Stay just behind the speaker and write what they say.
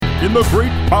In the great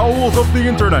bowels of the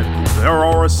internet, there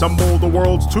are assembled the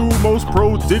world's two most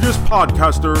prodigious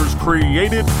podcasters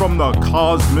created from the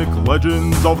cosmic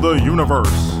legends of the universe.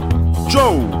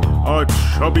 Joe, a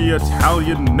chubby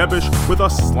Italian nebbish with a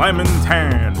slammin'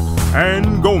 tan,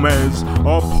 and Gomez,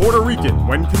 a Puerto Rican,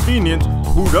 when convenient,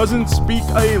 who doesn't speak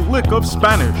a lick of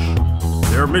Spanish.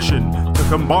 Their mission, to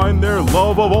combine their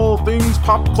love of all things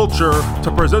pop culture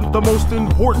to present the most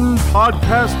important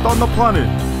podcast on the planet.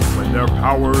 When their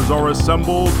powers are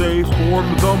assembled, they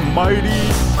form the mighty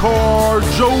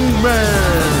Carjoman.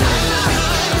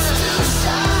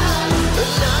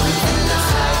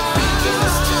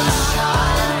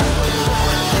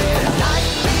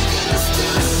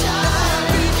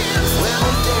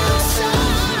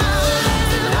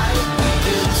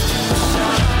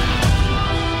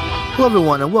 Hello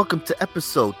everyone and welcome to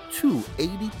episode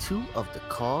 282 of the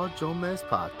Carjoman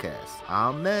podcast.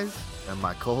 I'm Mez and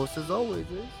my co-host as always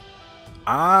is...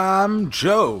 I'm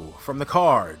Joe from the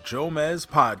Carjoman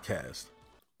podcast.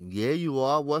 Yeah, you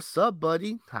are. What's up,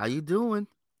 buddy? How you doing?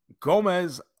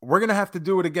 Gomez, we're going to have to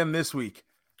do it again this week.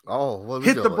 Oh, what are we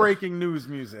Hit doing? the breaking news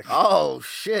music. Oh,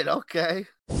 shit. Okay.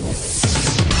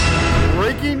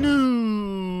 Breaking news.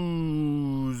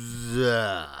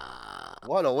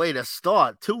 What a way to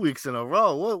start. 2 weeks in a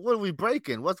row. What are we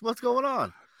breaking? What's going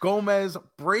on? Gomez,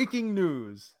 breaking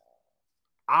news.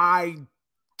 I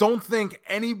don't think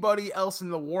anybody else in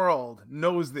the world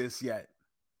knows this yet.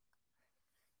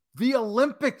 The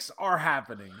Olympics are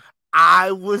happening.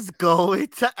 I was going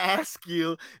to ask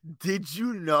you, did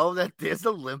you know that there's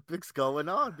Olympics going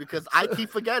on? Because I keep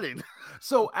forgetting.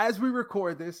 So as we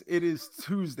record this, it is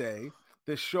Tuesday.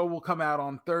 This show will come out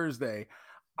on Thursday.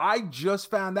 I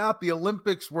just found out the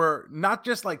Olympics were not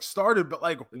just like started, but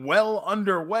like well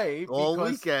underway. All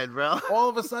weekend, bro. All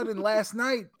of a sudden last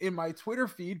night in my Twitter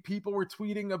feed, people were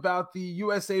tweeting about the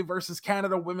USA versus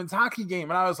Canada women's hockey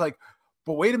game. And I was like,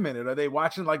 but wait a minute, are they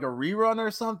watching like a rerun or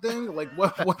something? Like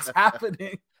what's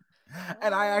happening?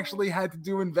 And I actually had to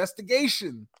do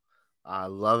investigation. I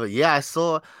love it. Yeah, I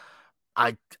saw,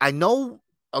 I know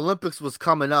Olympics was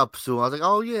coming up soon. I was like,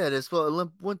 oh yeah, there's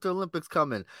Winter Olympics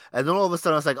coming. And then all of a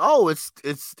sudden I was like, oh, it's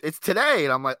today.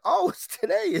 And I'm like, oh, it's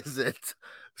today, is it?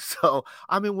 So,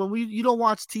 I mean, when you don't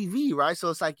watch TV, right? So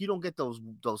it's like, you don't get those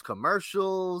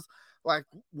commercials. Like,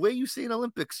 where you seeing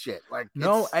Olympics shit? Like,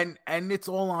 no, and it's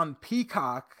all on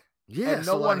Peacock. Yeah. And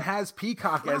no one has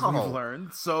Peacock, as we've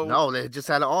learned. So no, they just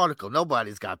had an article.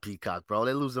 Nobody's got Peacock, bro.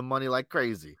 They're losing money like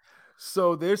crazy.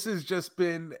 So this has just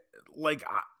been like,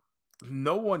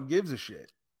 no one gives a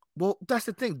shit. Well, that's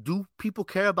the thing. Do people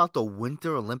care about the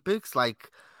Winter Olympics? Like,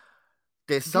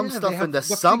 there's some stuff in the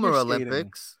Summer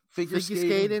Olympics. Figure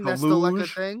skating, that's still like a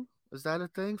thing. Is that a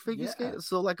thing? Figure skating is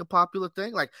still like a popular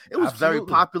thing. Like, it was very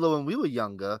popular when we were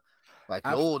younger. Like,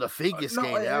 the figure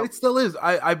skating. No, it still is.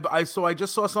 I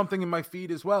just saw something in my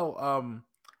feed as well.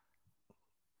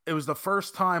 It was the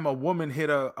first time a woman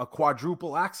hit a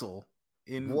quadruple axel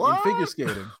in figure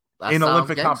skating in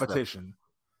Olympic competition.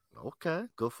 Okay,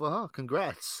 good for her.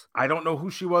 Congrats. I don't know who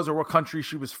she was or what country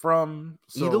she was from.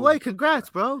 So... Either way,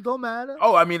 congrats, bro. Don't matter.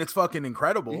 Oh, I mean, it's fucking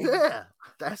incredible. Yeah,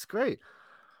 that's great.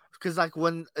 Because like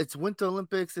when it's Winter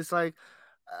Olympics, it's like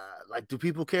do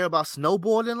people care about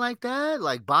snowboarding like that?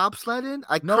 Like bobsledding?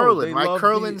 Like curling, right?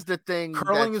 Curling's the thing.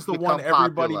 Curling is the one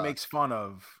everybody makes fun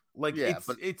of. Like, yeah,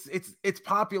 it's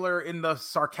popular in the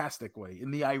sarcastic way, in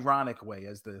the ironic way,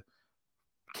 as the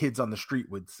kids on the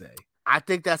street would say. I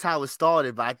think that's how it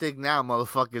started, but I think now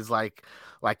motherfuckers like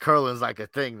curling's like a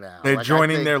thing now. They're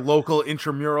joining their local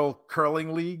intramural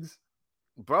curling leagues.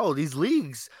 Bro, these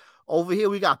leagues over here,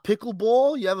 we got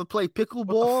pickleball. You ever play pickleball?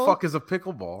 What the fuck is a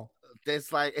pickleball?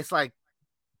 It's like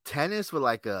tennis with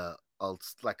like a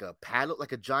paddle,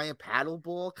 like a giant paddle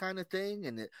ball kind of thing.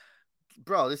 And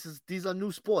these are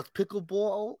new sports.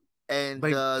 Pickleball and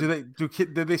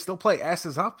do they still play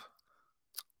asses up?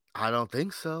 I don't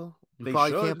think so. You They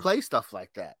probably should. can't play stuff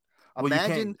like that. Well,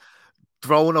 imagine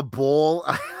throwing a ball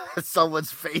at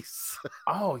someone's face.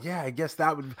 Oh, yeah, I guess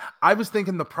that would... I was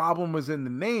thinking the problem was in the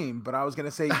name, but I was going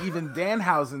to say even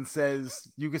Danhausen says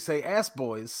you could say ass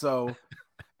boys, so...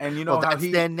 And you know how that's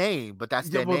their name, but that's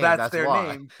their name. That's their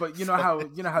name. But you know how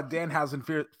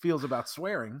Danhausen feels about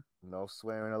swearing. No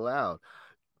swearing allowed.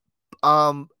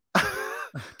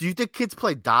 Do you think kids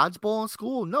play dodgeball in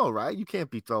school? No, right? You can't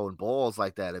be throwing balls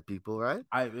like that at people, right?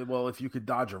 Well, if you could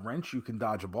dodge a wrench, you can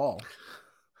dodge a ball.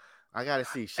 I gotta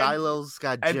see. Shiloh's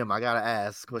got gym. I gotta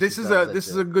ask. This is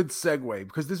a good segue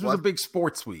because this was a big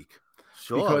sports week.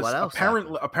 Sure. Because what else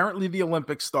apparently the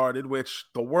Olympics started, which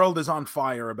the world is on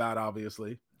fire about,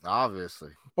 obviously.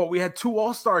 Obviously. But we had 2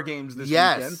 All-Star games this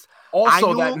weekend. Yes.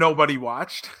 Also that nobody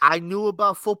watched. I knew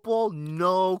about football,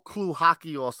 no clue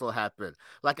hockey also happened.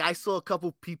 Like I saw a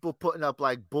couple people putting up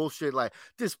like bullshit, like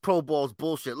this Pro Bowl's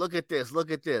bullshit. Look at this,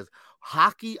 look at this.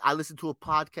 Hockey, I listened to a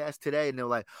podcast today and they're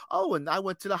like, oh, and I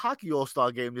went to the hockey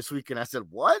all-star game this weekend. I said,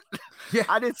 what? Yeah.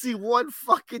 I didn't see one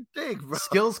fucking thing, bro.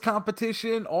 Skills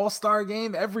competition, all-star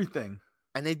game, everything.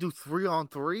 And they do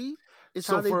 3-on-3?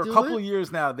 So for a couple of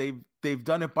years now, they've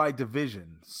done it by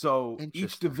division. So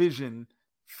each division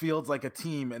fields like a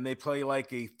team and they play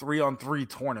like a 3-on-3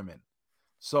 tournament.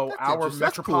 So our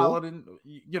metropolitan,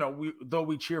 though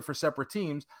we cheer for separate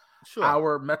teams,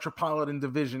 our metropolitan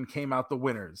division came out the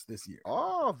winners this year.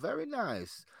 Oh, very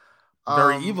nice.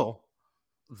 Very evil.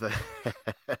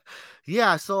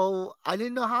 Yeah, so I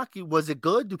didn't know hockey. Was it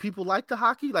good? Do people like the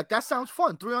hockey? Like that sounds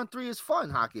fun. 3-on-3 is fun.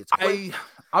 Hockey. It's quick.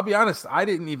 I'll be honest, I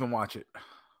didn't even watch it.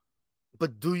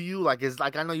 But do you like? It's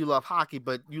like I know you love hockey,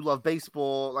 but you love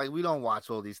baseball. Like we don't watch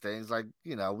all these things. Like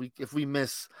if we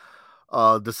miss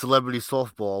the celebrity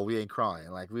softball, we ain't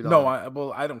crying. Like we don't.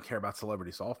 No, I don't care about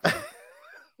celebrity softball.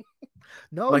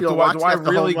 No, like do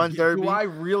I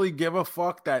really give a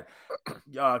fuck that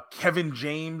Kevin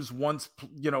James once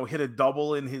hit a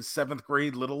double in his 7th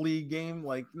grade little league game?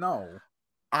 Like no.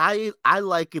 I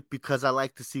like it because I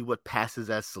like to see what passes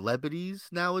as celebrities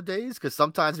nowadays. Because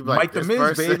sometimes you're like, Mike the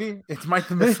Miz, baby. It's Mike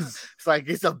the Miz. It's like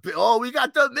we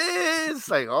got the Miz. It's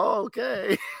like, oh,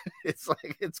 okay. It's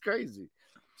like it's crazy.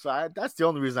 So that's the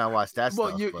only reason I watch that.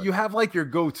 Well, you have like your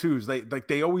go-tos.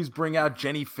 They always bring out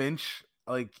Jenny Finch.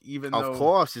 Like even of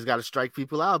course she's got to strike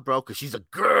people out, bro, because she's a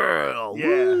girl.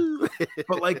 Yeah.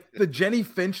 But like the Jenny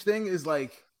Finch thing is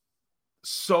like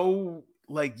so.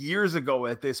 Like years ago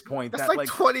at this point. That's like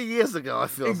 20 years ago, I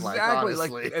feel exactly,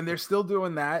 like, honestly. And they're still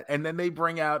doing that. And then they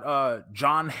bring out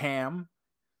John Hamm.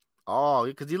 Oh,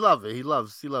 because he loves it. He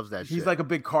loves that He's shit. like a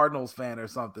big Cardinals fan or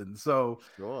something. So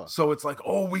it's like,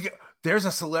 there's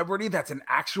a celebrity that's an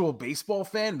actual baseball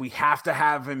fan. We have to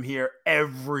have him here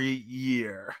every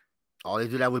year. Oh, they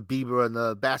do that with Bieber and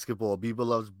the basketball. Bieber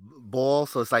loves ball.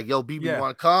 So it's like, yo, Bieber, you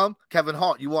want to come? Kevin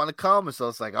Hart, you want to come? And so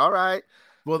it's like, all right.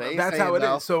 Well, that's how it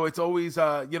is. So it's always,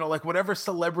 like whatever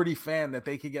celebrity fan that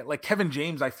they could get. Like Kevin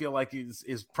James, I feel like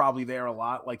is probably there a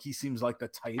lot. Like he seems like the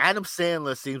type. Adam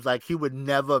Sandler seems like he would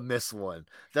never miss one,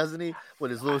 doesn't he?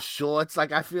 With his little shorts,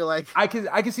 like I feel like I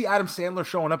can see Adam Sandler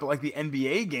showing up at like the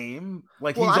NBA game.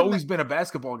 Like he's always been a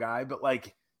basketball guy, but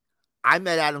like I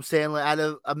met Adam Sandler at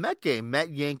a Met game,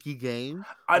 Met Yankee game.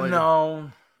 I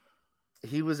know.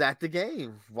 He was at the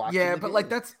game. Yeah, but like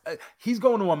that's he's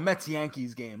going to a Mets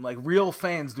Yankees game. Like real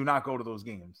fans do not go to those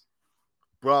games.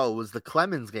 Bro, it was the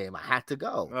Clemens game. I had to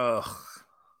go. Ugh.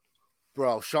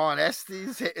 Bro, Sean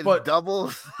Estes hitting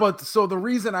doubles. But so the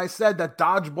reason I said that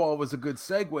dodgeball was a good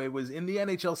segue was in the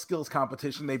NHL skills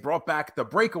competition, they brought back the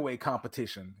breakaway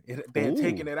competition. They had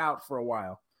taken it out for a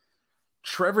while.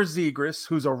 Trevor Zegras,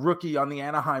 who's a rookie on the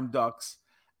Anaheim Ducks,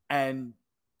 and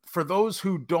for those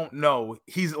who don't know,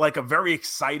 he's like a very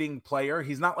exciting player.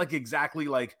 He's not like exactly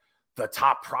like the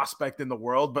top prospect in the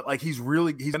world, but like he's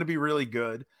going to be really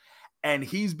good. And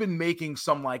he's been making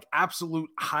some like absolute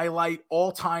highlight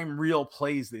all-time real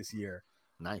plays this year.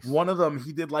 Nice. One of them,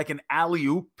 he did like an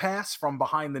alley-oop pass from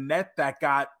behind the net that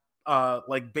got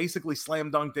like basically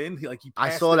slam dunked in. I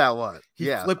saw that one. He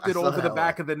flipped it over the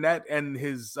back of the net, and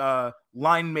his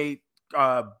line mate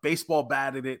baseball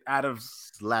batted it out of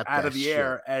the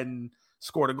air and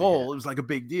scored a goal. Yeah. It was like a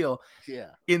big deal.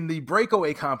 Yeah. In the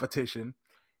breakaway competition,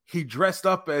 he dressed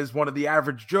up as one of the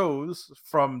average Joes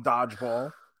from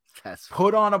dodgeball,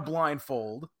 put on a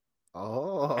blindfold,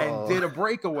 and did a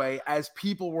breakaway as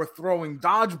people were throwing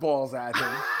dodgeballs at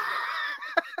him.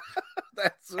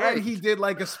 That's right. And he did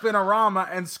like a spinorama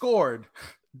and scored.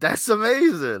 That's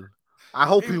amazing. I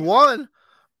hope he won.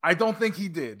 I don't think he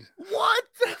did. What?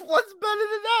 What's better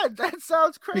than that? That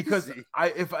sounds crazy. Because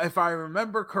if I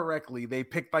remember correctly, they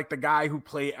picked like the guy who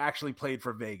actually played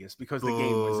for Vegas because the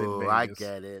game was in Vegas. I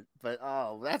get it. But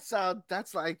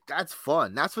that's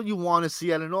fun. That's what you want to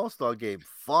see at an All-Star game.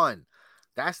 Fun.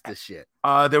 That's the shit.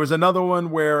 There was another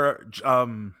one where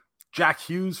Jack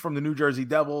Hughes from the New Jersey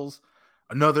Devils,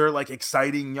 another like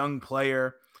exciting young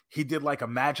player, he did like a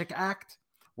magic act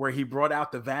where he brought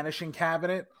out the vanishing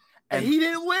cabinet. And he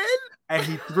didn't win? And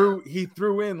he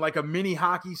threw in like a mini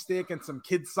hockey stick and some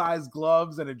kid-sized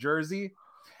gloves and a jersey.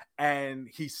 And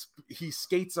he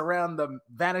skates around the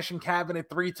vanishing cabinet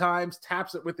 3 times,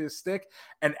 taps it with his stick,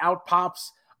 and out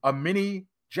pops a mini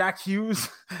Jack Hughes,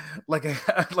 like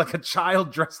a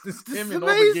child dressed as him in all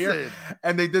the gear.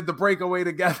 And they did the breakaway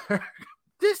together.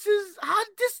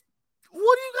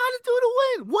 What do you got to do to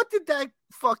win? What did that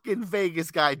fucking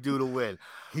Vegas guy do to win?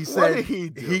 He What did said he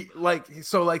do?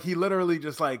 he literally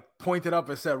just like pointed up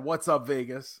and said, "What's up,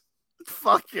 Vegas?"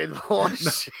 Fucking No,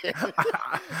 horseshit.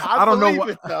 I don't know believe what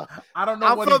it though. I don't know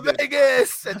I'm what he from did.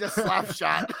 Vegas and just slap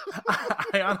shot.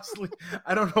 I honestly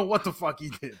I don't know what the fuck he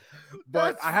did,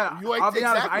 but I'll be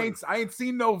honest, I ain't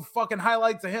seen no fucking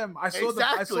highlights of him. I saw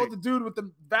the dude with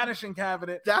the vanishing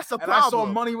cabinet. That's a and problem. I saw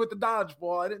money with the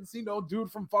dodgeball. I didn't see no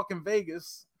dude from fucking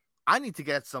Vegas. I need to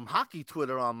get some hockey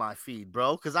Twitter on my feed,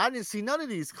 bro, because I didn't see none of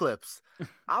these clips.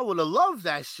 I would have loved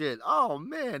that shit. Oh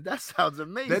man, that sounds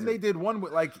amazing. Then they did one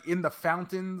with like in the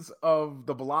fountains of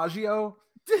the Bellagio.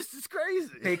 This is crazy.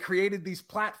 They created these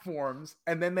platforms,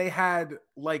 and then they had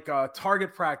like a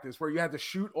target practice where you had to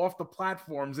shoot off the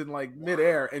platforms in like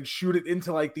midair and shoot it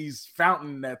into like these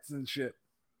fountain nets and shit.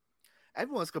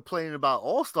 Everyone's complaining about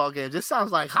All-Star games. This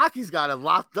sounds like hockey's got it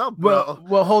locked up, bro.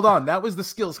 Well, hold on. That was the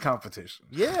skills competition.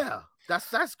 Yeah,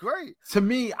 that's great. To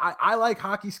me, I like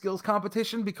hockey skills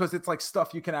competition because it's like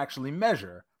stuff you can actually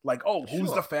measure. Like, oh,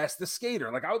 who's the fastest skater?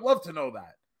 Like, I would love to know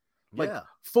that. Like,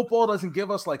 football doesn't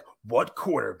give us like what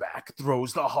quarterback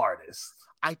throws the hardest.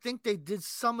 I think they did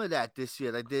some of that this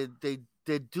year.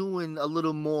 They're doing a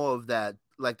little more of that.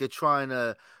 Like they're trying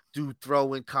to do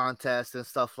throwing contests and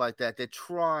stuff like that. They're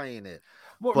trying it.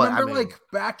 Well, but, remember, like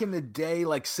back in the day,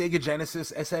 like Sega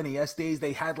Genesis, SNES days,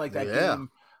 they had like that game,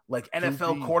 like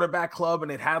NFL Quarterback Club,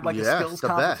 and it had like a skills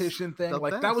competition thing.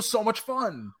 Like that was so much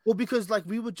fun. Well, because like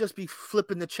we would just be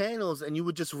flipping the channels, and you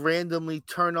would just randomly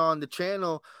turn on the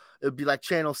channel. It'd be like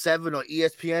Channel 7 or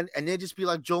ESPN, and they'd just be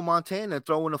like Joe Montana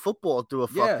throwing a football through a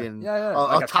fucking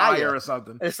like a tire or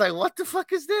something. And it's like, what the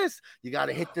fuck is this? You got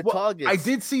to hit the target. I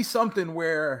did see something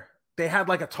where they had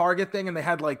like a target thing, and they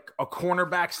had like a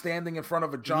cornerback standing in front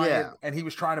of a giant, and he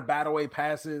was trying to bat away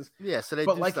passes. Yeah, so they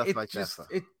do like, stuff like just,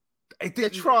 that. They're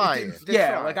trying.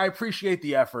 Like I appreciate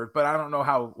the effort, but I don't know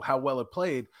how well it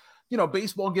played. You know,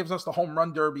 baseball gives us the home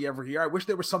run derby every year. I wish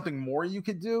there was something more you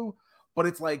could do. But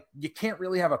it's like you can't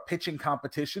really have a pitching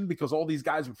competition because all these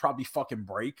guys would probably fucking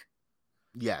break.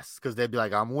 Yes, because they'd be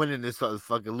like, I'm winning this for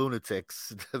fucking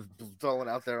lunatics throwing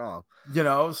out their arm. You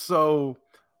know, so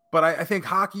but I think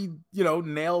hockey, you know,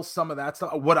 nails some of that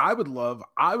stuff. What I would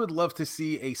love to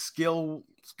see a skill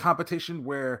competition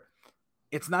where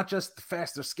it's not just the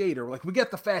fastest skater. Like we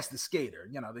get the fastest skater,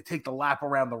 you know, they take the lap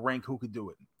around the rink, who could do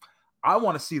it. I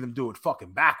want to see them do it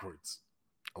fucking backwards.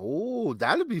 Oh,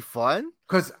 that'd be fun.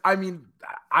 Because, I mean,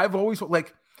 I've always,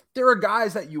 like, there are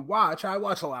guys that you watch. I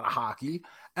watch a lot of hockey,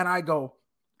 and I go,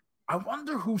 I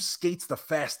wonder who skates the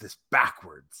fastest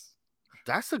backwards.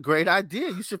 That's a great idea.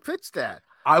 You should pitch that.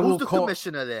 Who's the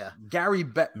commissioner there? Gary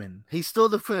Bettman. He's still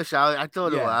the finisher. I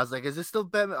thought it was. I was like, is it still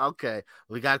Bettman? Okay.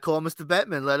 We got to call Mr.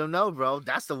 Bettman. Let him know, bro.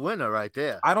 That's the winner right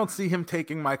there. I don't see him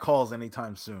taking my calls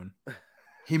anytime soon.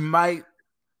 He might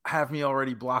have me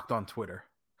already blocked on Twitter.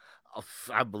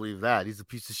 I believe that. He's a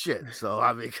piece of shit. So,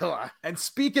 I mean, come on. And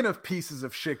speaking of pieces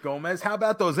of shit, Gomez, how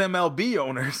about those MLB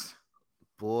owners?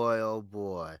 Boy, oh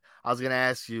boy. I was going to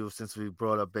ask you, since we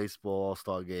brought up baseball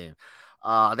All-Star game,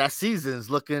 that season's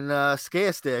looking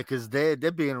scarce there because they're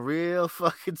being real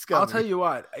fucking scummy. I'll tell you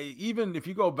what, even if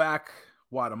you go back,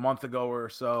 a month ago or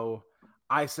so,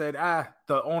 I said,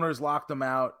 the owners locked them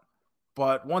out.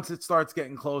 But once it starts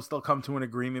getting close, they'll come to an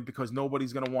agreement because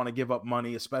nobody's going to want to give up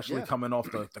money, especially coming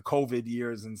off the COVID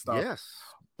years and stuff. Yes.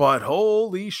 But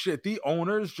holy shit, the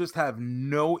owners just have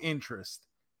no interest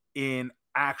in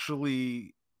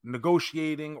actually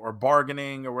negotiating or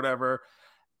bargaining or whatever.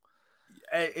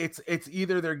 It's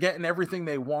either they're getting everything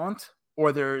they want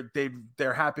or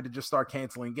they're happy to just start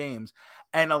canceling games.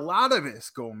 And a lot of this,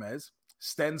 Gomez,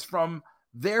 stems from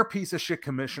their piece of shit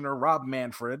commissioner, Rob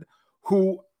Manfred,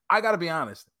 who, I got to be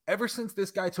honest, ever since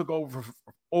this guy took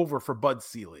over for Bud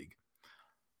Selig,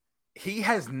 he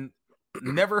has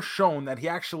never shown that he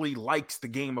actually likes the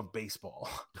game of baseball.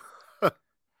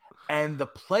 And the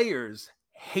players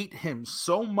hate him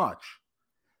so much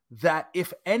that,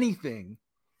 if anything,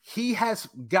 he has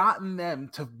gotten them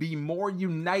to be more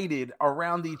united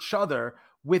around each other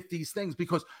with these things,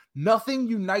 because nothing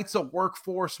unites a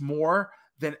workforce more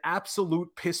than absolute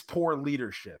piss poor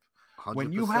leadership. 100%.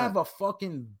 When you have a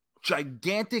fucking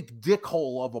gigantic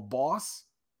dickhole of a boss,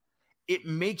 it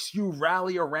makes you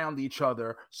rally around each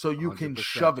other so you 100%. Can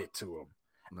shove it to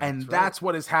them. That's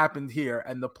what has happened here.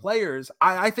 And the players,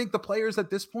 I think the players at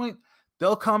this point,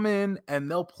 they'll come in and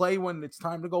they'll play when it's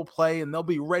time to go play, and they'll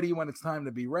be ready when it's time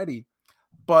to be ready.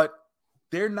 But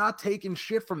they're not taking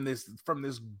shit from this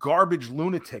garbage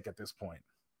lunatic at this point.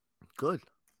 Good.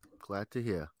 Glad to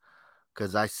hear.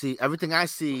 Because everything I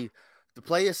see, the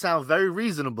players sound very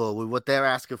reasonable with what they're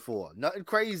asking for. Nothing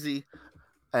crazy.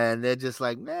 And they're just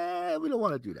like, nah, we don't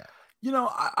want to do that.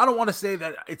 I don't want to say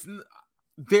that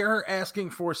they're asking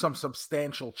for some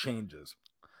substantial changes.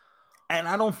 And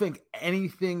I don't think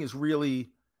anything is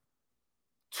really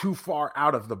too far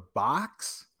out of the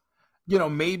box.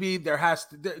 Maybe there has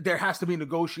to be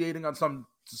negotiating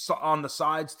on the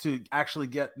sides to actually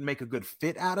make a good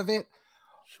fit out of it.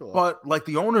 Sure. But like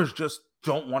the owners just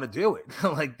don't want to do it.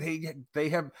 Like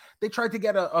they tried to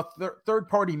get a third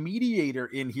party mediator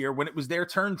in here when it was their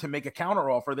turn to make a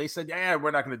counteroffer. They said, "Yeah,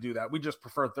 we're not going to do that. We just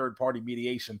prefer third party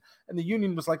mediation." And the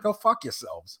union was like, "Go fuck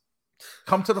yourselves.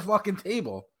 Come to the fucking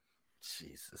table."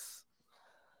 Jesus.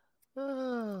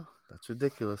 That's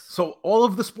ridiculous. So all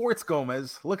of the sports,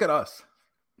 Gomez, look at us.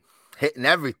 Hitting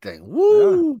everything.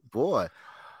 Woo, boy.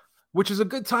 Which is a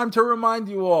good time to remind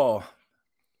you all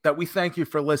that we thank you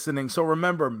for listening. So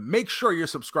remember, make sure you're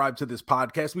subscribed to this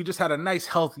podcast. We just had a nice,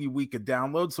 healthy week of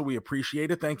downloads, so we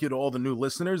appreciate it. Thank you to all the new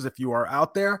listeners. If you are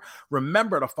out there,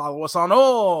 remember to follow us on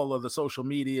all of the social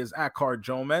medias at Card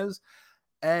Jomez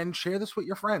and share this with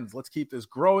your friends. Let's keep this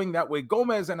growing. That way,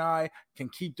 Gomez and I can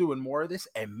keep doing more of this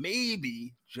and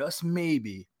maybe, just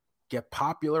maybe, get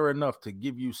popular enough to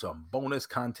give you some bonus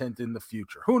content in the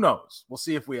future. Who knows? We'll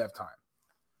see if we have time.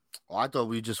 Oh, I thought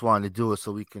we just wanted to do it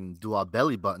so we can do our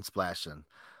belly button splashing.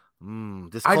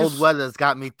 This cold weather's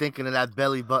got me thinking of that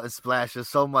belly button splasher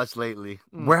so much lately.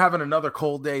 We're having another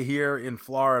cold day here in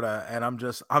Florida, and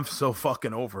I'm so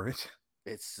fucking over it.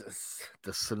 It's just,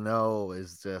 the snow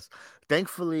is just,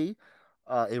 thankfully,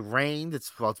 it rained.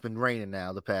 It's been raining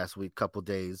now the past couple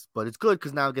days, but it's good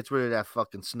because now it gets rid of that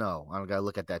fucking snow. I don't gotta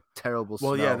look at that terrible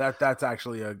snow. Well, yeah, that's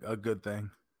actually a good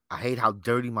thing. I hate how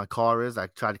dirty my car is. I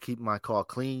try to keep my car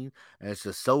clean, and it's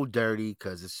just so dirty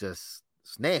because it's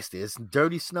nasty. It's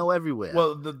dirty snow everywhere.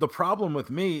 Well, the problem with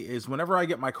me is whenever I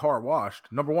get my car washed,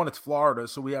 number one, it's Florida,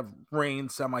 so we have rain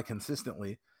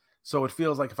semi-consistently. So it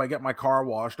feels like if I get my car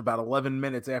washed about 11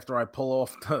 minutes after I pull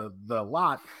off the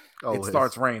lot, it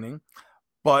starts raining.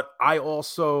 But I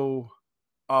also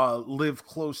live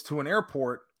close to an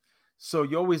airport, so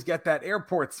you always get that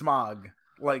airport smog.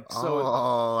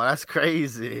 That's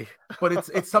crazy. But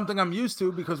it's something I'm used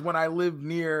to because when I live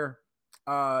near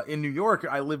in New York,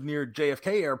 I live near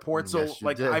JFK Airport. So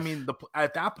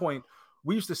at that point,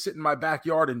 we used to sit in my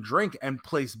backyard and drink and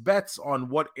place bets on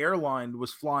what airline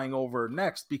was flying over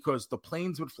next because the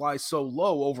planes would fly so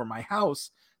low over my house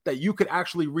that you could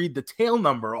actually read the tail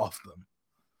number off them.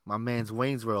 My man's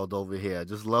Wayne's World over here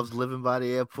just loves living by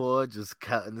the airport, just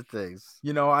counting the things.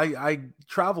 I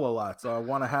travel a lot, so I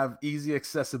want to have easy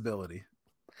accessibility.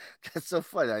 That's so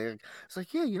funny. It's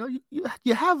like, yeah,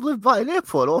 you have lived by an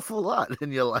airport an awful lot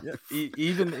in your life. Yeah,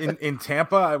 even in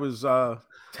Tampa, I was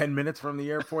 10 minutes from the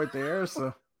airport there.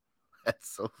 So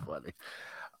that's so funny.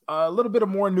 A little bit of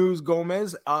more news,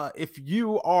 Gomez. If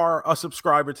you are a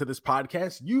subscriber to this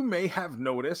podcast, you may have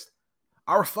noticed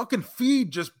our fucking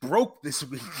feed just broke this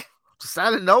week. Just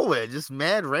out of nowhere, just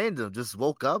mad random. Just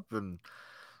woke up and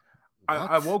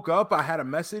I woke up. I had a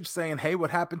message saying, "Hey,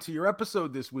 what happened to your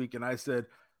episode this week?" And I said,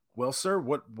 "Well, sir,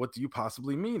 what do you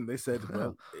possibly mean?" They said,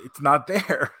 "Well, it's not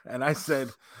there." And I said,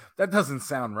 "That doesn't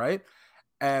sound right."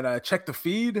 And I checked the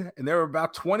feed, and there were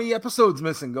about 20 episodes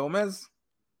missing, Gomez.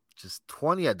 Just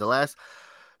 20 at the last.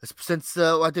 Since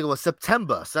I think it was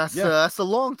September. So that's a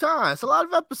long time. It's a lot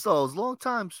of episodes, long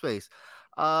time space.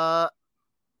 I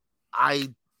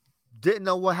didn't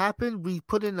know what happened. We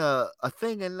put in a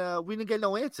thing and we didn't get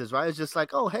no answers, right? It's just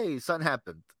like, oh, hey, something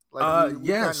happened.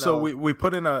 So we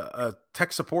put in a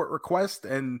tech support request,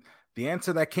 and the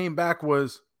answer that came back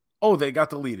was, oh, they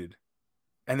got deleted.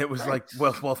 And it was Thanks.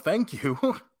 Like, well, thank you.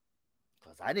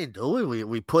 I didn't do it.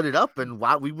 We put it up, and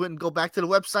why we wouldn't go back to the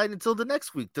website until the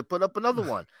next week to put up another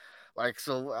one.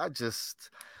 So I just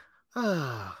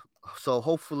so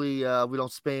hopefully we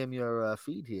don't spam your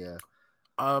feed here.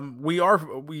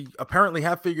 We apparently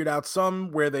have figured out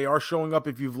some where they are showing up.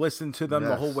 If you've listened to them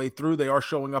the whole way through, they are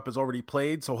showing up as already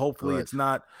played. So hopefully it's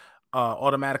not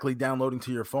automatically downloading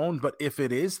to your phone. But if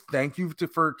it is, thank you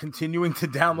for continuing to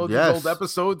download these old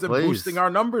episodes and boosting our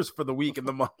numbers for the week and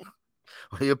the month.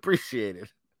 We appreciate it.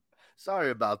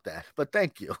 Sorry about that, but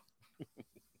thank you.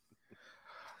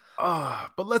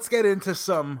 But let's get into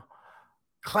some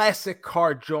classic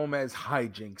Card Jomez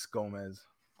hijinks, Gomez.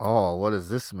 Oh, what does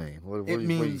this mean? It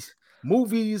means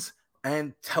movies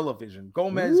and television.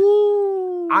 Gomez,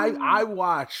 I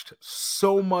watched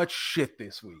so much shit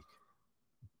this week.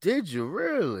 Did you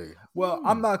really? Well,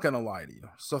 I'm not going to lie to you.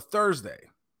 So Thursday,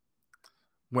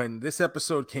 when this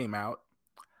episode came out,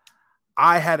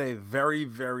 I had a very,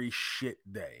 very shit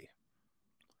day.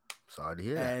 Sorry to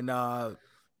hear. And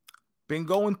been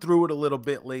going through it a little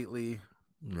bit lately.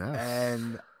 Yes.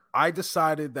 And I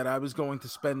decided that I was going to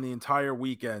spend the entire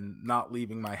weekend not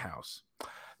leaving my house.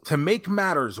 To make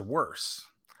matters worse,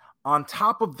 on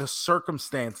top of the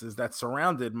circumstances that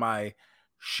surrounded my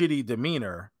shitty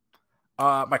demeanor,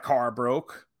 my car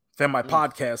broke, then my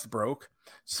podcast broke.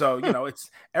 So, it's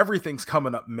everything's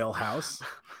coming up Millhouse.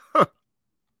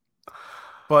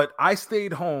 But I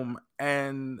stayed home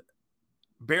and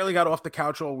barely got off the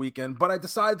couch all weekend, but I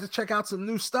decided to check out some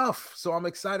new stuff. So I'm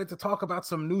excited to talk about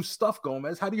some new stuff,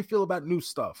 Gomez. How do you feel about new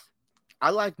stuff? I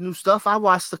like new stuff. I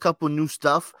watched a couple new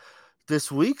stuff this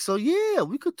week. So yeah,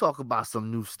 we could talk about some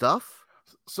new stuff.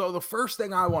 So the first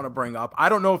thing I want to bring up, I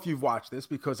don't know if you've watched this,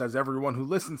 because as everyone who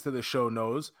listens to the show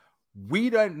knows, we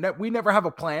never have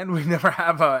a plan. We never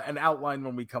have an outline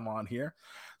when we come on here.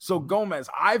 So Gomez,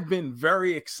 I've been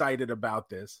very excited about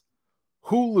this.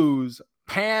 Hulu's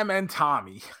Pam and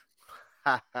Tommy.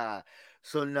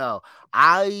 So no,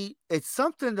 it's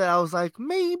something that I was like,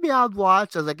 maybe I'd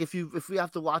watch. I was like, if we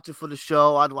have to watch it for the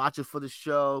show, I'd watch it for the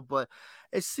show. But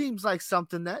it seems like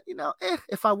something that,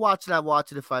 if I watch it, I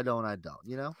watch it. If I don't, I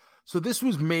don't, So this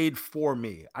was made for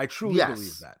me. I truly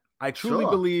believe that. I truly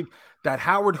Sure. believe that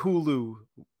Howard Hulu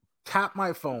tapped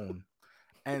my phone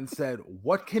and said,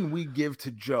 what can we give to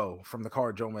Joe from the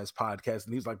Car Jomez podcast?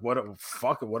 And he's like, what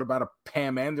about a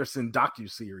Pam Anderson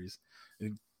docuseries?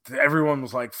 And everyone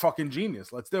was like, fucking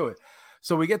genius. Let's do it.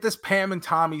 So we get this Pam and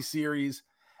Tommy series,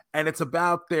 and it's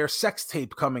about their sex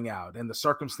tape coming out and the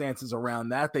circumstances around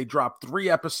that. They dropped 3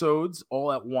 episodes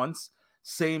all at once.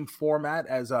 Same format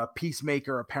as a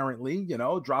Peacemaker, apparently,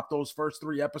 drop those first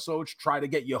 3 episodes, try to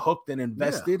get you hooked and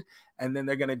invested. Yeah. And then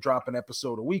they're going to drop an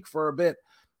episode a week for a bit.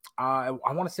 I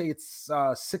want to say it's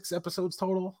 6 episodes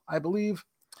total, I believe.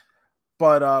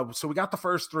 But so we got the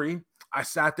first 3. I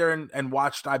sat there and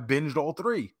watched. I binged all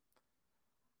 3.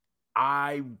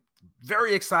 I'm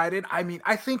very excited. I mean,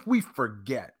 I think we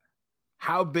forget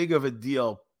how big of a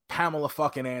deal Pamela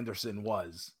fucking Anderson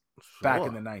was back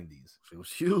in the 90s. She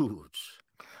was huge.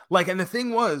 Like, and the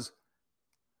thing was,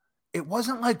 it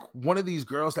wasn't like one of these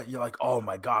girls that you're like, oh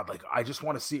my God, like, I just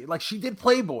want to see it. Like, she did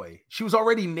Playboy. She was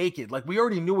already naked. Like, we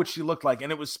already knew what she looked like,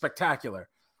 and it was spectacular.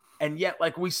 And yet,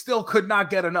 like, we still could not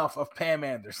get enough of Pam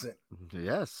Anderson.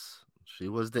 Yes. She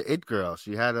was the it girl.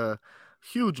 She had a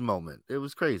huge moment. It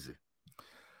was crazy.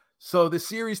 So the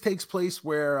series takes place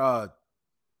where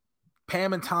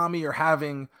Pam and Tommy are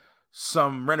having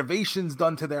some renovations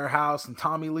done to their house, and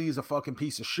Tommy Lee's a fucking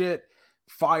piece of shit.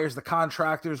 Fires the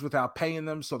contractors without paying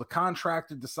them. So the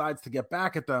contractor decides to get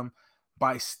back at them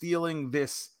by stealing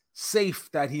this safe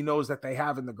that he knows that they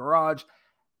have in the garage.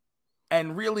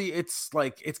 And really, it's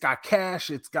like, it's got cash.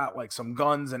 It's got like some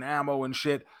guns and ammo and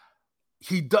shit.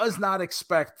 He does not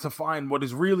expect to find what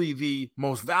is really the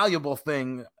most valuable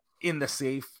thing in the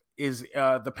safe is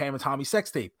the Pam and Tommy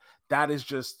sex tape. That is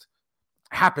just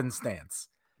happenstance.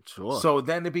 Sure. So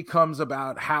then it becomes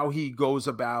about how he goes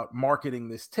about marketing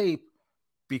this tape,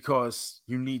 because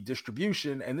you need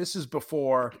distribution. And this is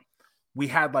before we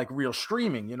had like real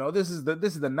streaming. This is the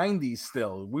 90s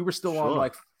still. We were still on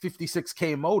like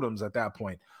 56K modems at that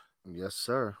point. Yes,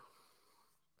 sir.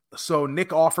 So Nick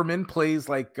Offerman plays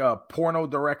like a porno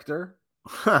director,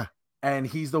 and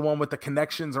he's the one with the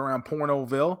connections around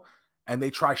Pornoville. And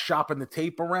they try shopping the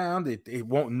tape around. It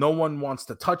won't. No one wants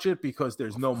to touch it because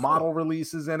there's no model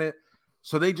releases in it.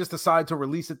 So they just decide to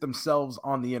release it themselves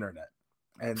on the internet.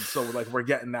 And so like we're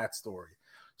getting that story.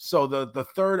 So the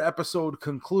 3rd episode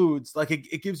concludes, like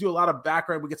it gives you a lot of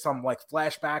background. We get some like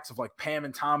flashbacks of like Pam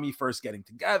and Tommy first getting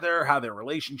together, how their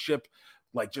relationship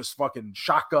like just fucking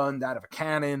shotgunned out of a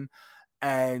cannon.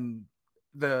 And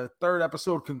the 3rd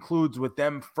episode concludes with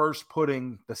them first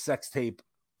putting the sex tape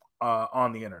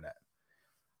on the internet.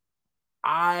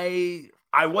 I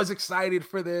was excited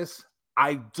for this.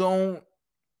 I don't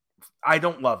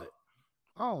love it.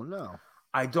 Oh no.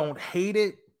 I don't hate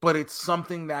it, but it's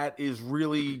something that is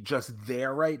really just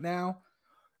there right now.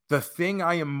 The thing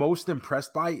I am most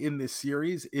impressed by in this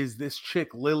series is this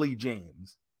chick, Lily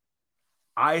James.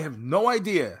 I have no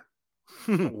idea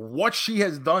what she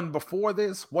has done before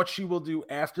this, what she will do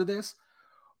after this,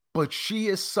 but she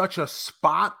is such a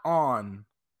spot on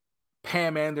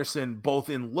Pam Anderson, both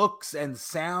in looks and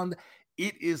sound.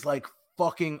 It is like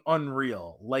fucking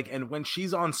unreal. Like, and when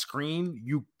she's on screen,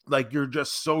 you're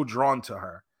just so drawn to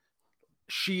her.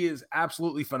 She is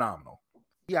absolutely phenomenal.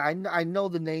 Yeah, I know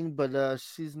the name, but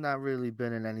she's not really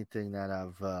been in anything that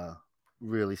I've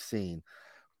really seen.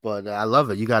 But I love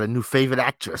it. You got a new favorite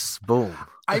actress. Boom.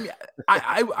 I mean,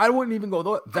 I wouldn't even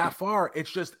go that far.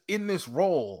 It's just in this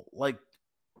role, like,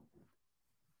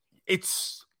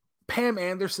 it's Pam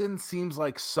Anderson seems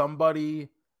like somebody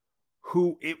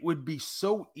who it would be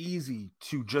so easy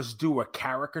to just do a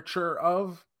caricature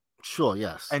of. Sure,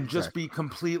 yes. And just exactly. be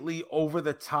completely over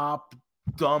the top,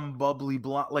 dumb, bubbly,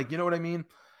 blonde. Like, you know what I mean?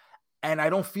 And I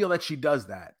don't feel that she does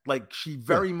that. Like, she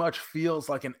very much feels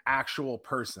like an actual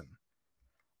person.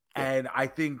 Yeah. And I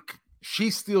think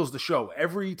she steals the show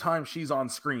every time she's on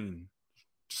screen.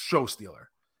 Show stealer.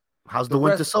 How's the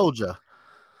Winter Soldier?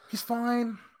 He's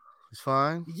fine. He's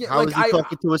fine. Yeah, How is he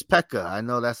talking to his pecker? I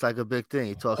know that's like a big thing.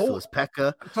 He talks to his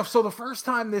pecker. So the first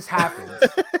time this happens,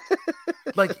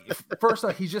 like first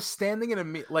off, he's just standing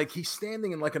he's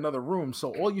standing in like another room.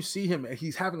 So all you see him,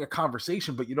 he's having a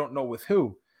conversation, but you don't know with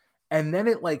who. And then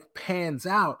it like pans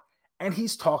out, and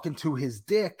he's talking to his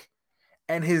dick,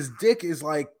 and his dick is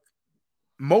like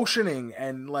motioning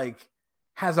and like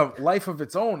has a life of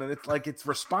its own, and it's like it's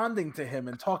responding to him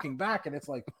and talking back, and it's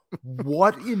like,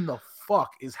 what in the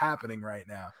fuck is happening right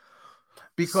now?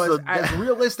 Because as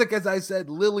realistic as I said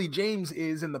Lily James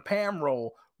is in the Pam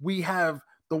role, we have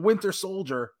the Winter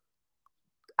Soldier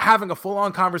having a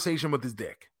full-on conversation with his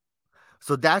dick.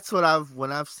 So that's what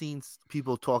when I've seen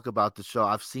people talk about the show,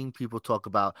 I've seen people talk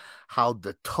about how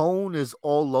the tone is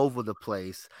all over the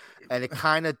place, and it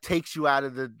kind of takes you out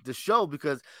of the show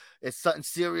because it's something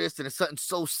serious and it's something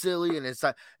so silly, and it's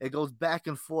like it goes back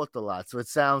and forth a lot. So it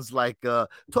sounds like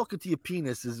talking to your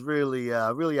penis is really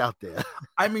out there.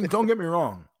 I mean, don't get me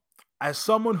wrong. As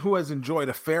someone who has enjoyed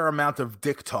a fair amount of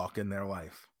dick talk in their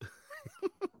life,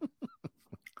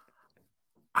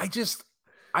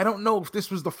 I don't know if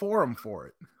this was the forum for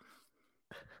it.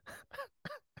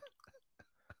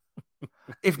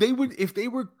 If they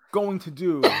were going to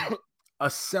do a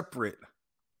separate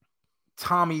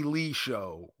Tommy Lee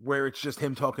show where it's just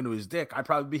him talking to his dick, I'd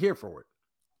probably be here for it.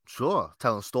 Sure,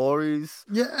 telling stories.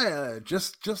 Yeah,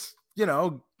 just you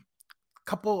know,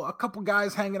 a couple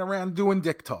guys hanging around doing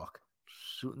dick talk,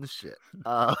 shooting the shit.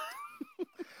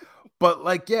 But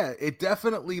like, yeah, it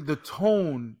definitely, the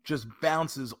tone just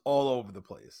bounces all over the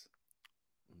place.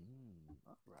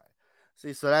 All right.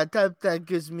 See, so that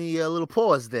gives me a little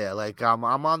pause there. Like I'm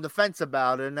on the fence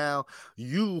about it now.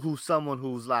 You, who's someone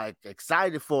who's like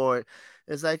excited for it,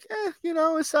 is like,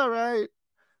 it's all right.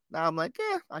 Now I'm like,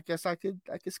 I guess I could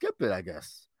skip it. I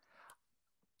guess.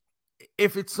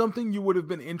 If it's something you would have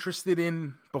been interested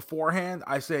in beforehand,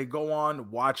 I say go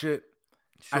on, watch it.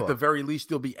 Sure. At the very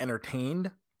least, you'll be entertained.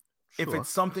 Sure. If it's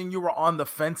something you were on the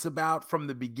fence about from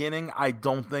the beginning, I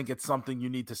don't think it's something you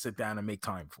need to sit down and make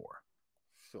time for.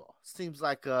 Sure. Seems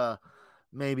like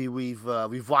maybe we've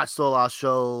watched all our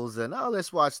shows and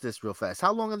let's watch this real fast.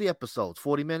 How long are the episodes?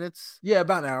 40 minutes? Yeah,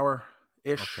 about an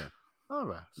hour-ish. Okay. All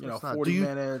right. So 40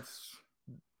 minutes.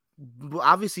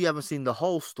 Obviously you haven't seen the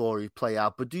whole story play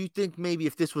out, but do you think maybe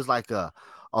if this was like a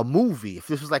movie, if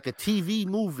this was like a TV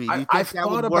movie, do you think I've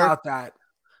thought about that.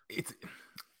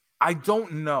 I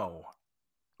don't know.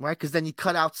 Right? Because then you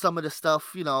cut out some of the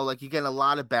stuff, like you get a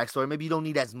lot of backstory. Maybe you don't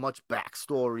need as much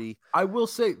backstory. I will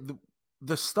say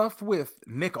the stuff with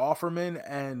Nick Offerman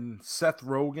and Seth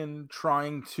Rogen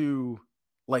trying to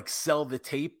like sell the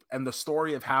tape, and the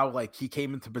story of how like he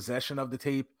came into possession of the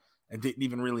tape and didn't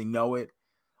even really know it.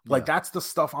 Like that's the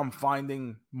stuff I'm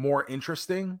finding more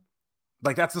interesting.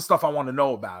 Like that's the stuff I want to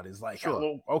know about, is like, sure.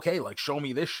 Well, okay, like show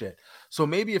me this shit. So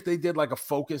maybe if they did like a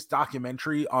focused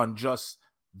documentary on just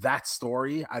that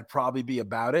story, I'd probably be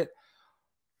about it.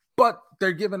 But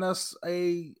they're giving us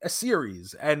a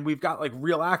series, and we've got like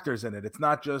real actors in it. It's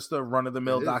not just a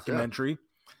run-of-the-mill documentary.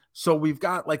 Yeah. So we've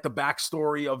got like the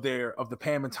backstory of the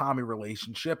Pam and Tommy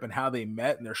relationship and how they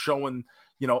met, and they're showing,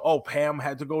 Pam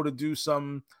had to go to do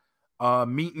some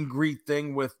meet and greet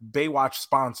thing with Baywatch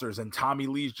sponsors, and Tommy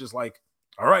Lee's just like,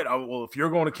 all right, well, if you're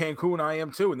going to Cancun, I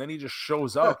am too. And then he just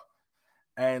shows up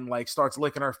and like starts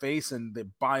licking her face, and they're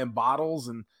buying bottles,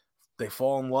 and they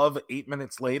fall in love 8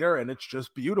 minutes later. And it's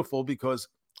just beautiful because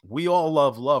we all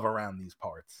love around these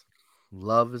parts.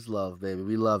 Love is love, baby.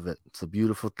 We love it. It's a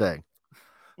beautiful thing.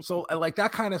 So like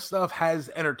that kind of stuff has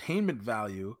entertainment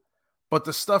value, but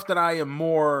the stuff that I am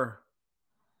more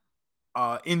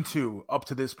into up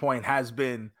to this point has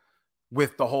been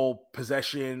with the whole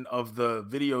possession of the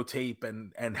videotape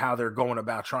and how they're going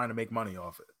about trying to make money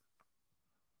off it.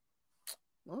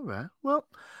 All right. Well,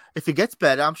 if it gets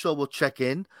better, I'm sure we'll check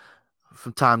in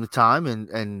from time to time,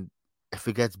 and if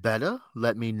it gets better,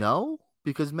 let me know,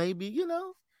 because maybe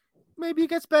it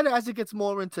gets better as it gets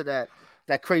more into that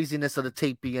craziness of the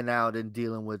tape being out and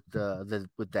dealing with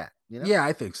with that. Yeah,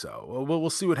 I think so. We'll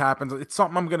see what happens. It's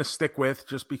something I'm going to stick with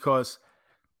just because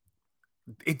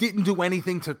it didn't do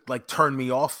anything to like turn me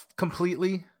off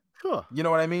completely. Sure. You know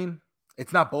what I mean?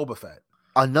 It's not Boba Fett.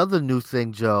 Another new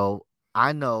thing, Joe,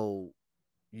 I know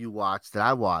you watched that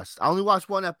I watched. I only watched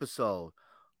one episode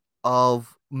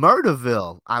of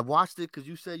Murderville. I watched it because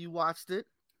you said you watched it.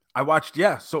 I watched,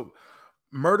 yeah. So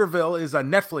Murderville is a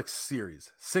Netflix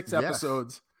series, 6 Yes.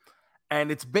 episodes. And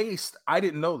it's based, I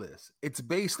didn't know this. It's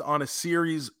based on a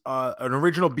series, an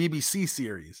original BBC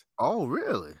series. Oh,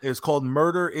 really? It's called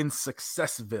Murder in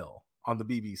Successville on the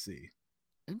BBC.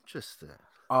 Interesting.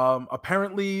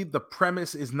 Apparently the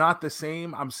premise is not the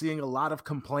same. I'm seeing a lot of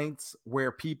complaints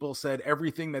where people said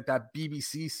everything that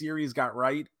BBC series got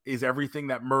right is everything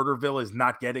that Murderville is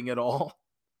not getting at all.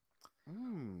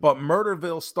 But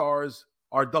Murderville stars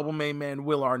our double main man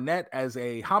Will Arnett as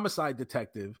a homicide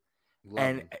detective.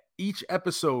 And each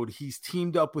episode, he's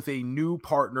teamed up with a new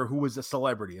partner who is a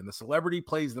celebrity, and the celebrity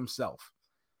plays themselves.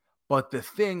 But the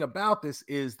thing about this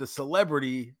is the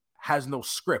celebrity has no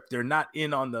script. They're not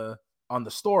in on the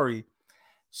story.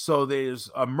 So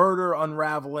there's a murder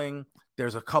unraveling.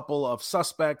 There's a couple of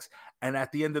suspects. And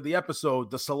at the end of the episode,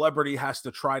 the celebrity has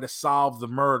to try to solve the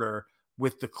murder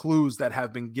with the clues that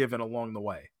have been given along the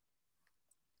way.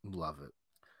 Love it.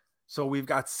 So we've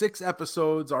got 6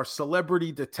 episodes. Our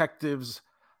celebrity detectives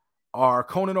are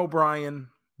Conan O'Brien,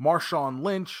 Marshawn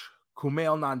Lynch,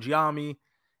 Kumail Nanjiani,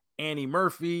 Annie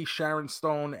Murphy, Sharon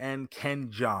Stone, and Ken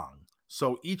Jeong.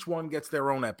 So each one gets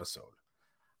their own episode.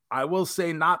 I will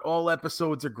say not all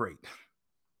episodes are great.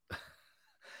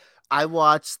 I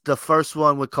watched the first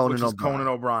one with Conan O'Brien. Conan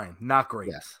O'Brien. Not great.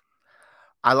 Yes.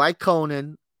 I like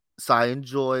Conan, so I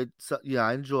enjoyed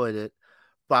it.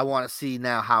 But I want to see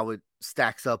now how it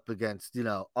stacks up against,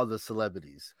 other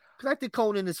celebrities. Because I think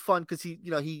Conan is fun because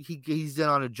he's in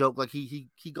on a joke. Like he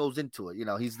goes into it.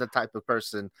 He's the type of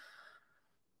person.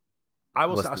 I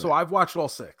will say, so I've watched all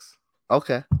 6.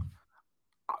 Okay.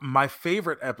 My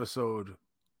favorite episode,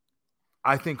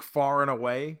 I think far and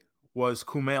away, was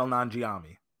Kumail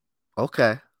Nanjiani.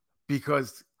 Okay.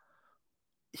 Because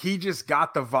he just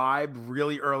got the vibe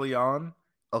really early on.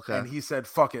 Okay. And he said,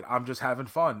 fuck it, I'm just having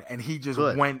fun. And he just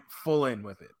went full in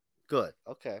with it. Good.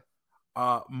 Okay.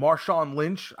 Marshawn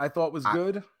Lynch, I thought was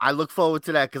good. I look forward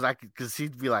to that because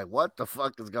he'd be like, what the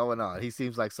fuck is going on? He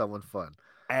seems like someone fun.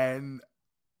 And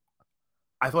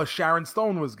I thought Sharon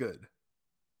Stone was good.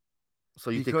 So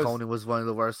you think Conan was one of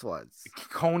the worst ones?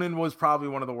 Conan was probably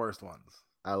one of the worst ones.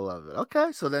 I love it.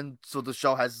 Okay. So the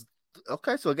show has,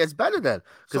 okay. So it gets better then.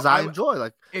 Because I enjoy,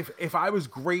 like, if I was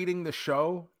grading the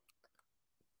show,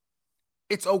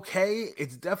 it's okay.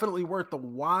 It's definitely worth the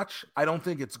watch. I don't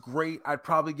think it's great. I'd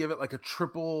probably give it like a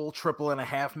triple and a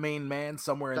half main man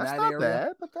somewhere in that area. That's not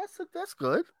bad, but that's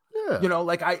good. Yeah.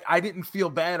 Like I didn't feel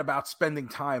bad about spending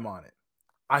time on it.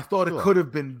 I thought it could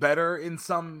have been better in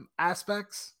some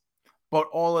aspects, but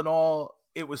all in all,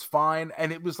 it was fine.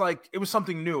 And it was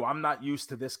something new. I'm not used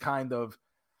to this kind of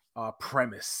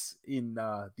premise in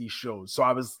these shows. So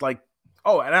I was like,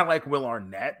 oh, and I like Will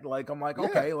Arnett. Like, I'm like,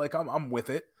 okay, like I'm with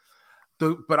it.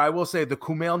 But I will say the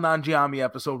Kumail Nanjiani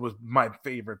episode was my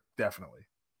favorite, definitely.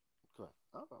 Good.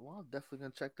 All right, well, I'm definitely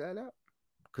gonna check that out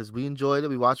because we enjoyed it.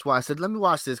 We watched one. I said, let me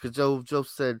watch this because Joe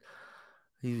said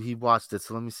he watched it,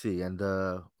 so let me see. And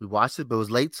we watched it, but it was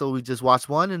late, so we just watched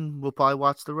one, and we'll probably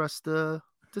watch the rest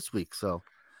this week. So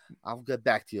I'll get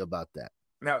back to you about that.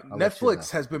 Now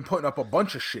Netflix has been putting up a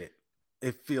bunch of shit.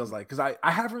 It feels like because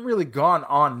I haven't really gone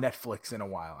on Netflix in a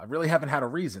while. I really haven't had a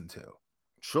reason to.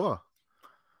 Sure.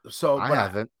 So I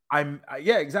haven't.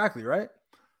 Yeah, exactly, right?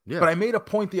 Yeah. But I made a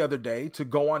point the other day to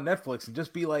go on Netflix and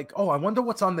just be like, oh, I wonder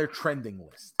what's on their trending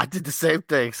list. I did the same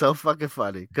thing. So fucking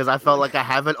funny because I felt like I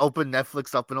haven't opened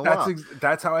Netflix up in a while.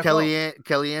 That's how I felt.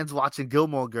 Kellyanne's watching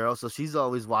Gilmore Girls, so she's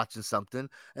always watching something.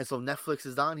 And so Netflix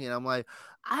is on here. And I'm like,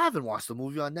 I haven't watched a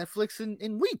movie on Netflix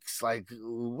in weeks. Like,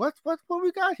 what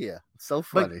we got here? It's so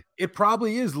funny. Like, it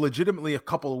probably is legitimately a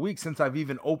couple of weeks since I've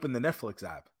even opened the Netflix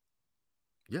app.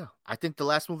 Yeah, I think the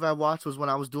last movie I watched was when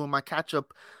I was doing my catch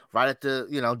up right at the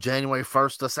January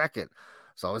 1st or 2nd.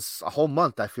 So it's a whole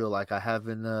month. I feel like I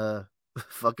haven't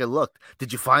fucking looked.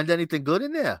 Did you find anything good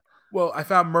in there? Well, I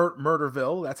found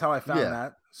Murderville. That's how I found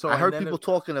that. So I heard people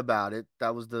talking about it.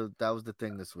 That was the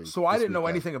thing this week. So I didn't know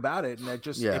anything about it, and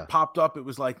it popped up. It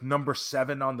was like number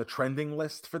 7 on the trending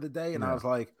list for the day, and I was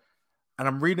like, and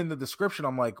I'm reading the description.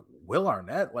 I'm like, Will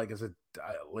Arnett? Like, is it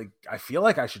like I feel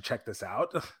like I should check this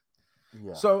out.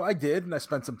 Yeah. So I did, and I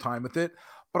spent some time with it.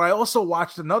 But I also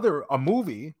watched a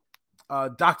movie,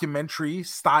 documentary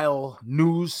style,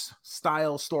 news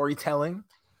style storytelling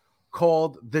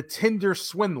called The Tinder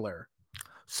Swindler.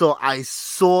 So I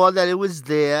saw that it was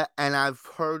there, and I've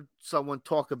heard someone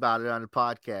talk about it on the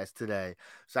podcast today.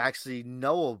 So I actually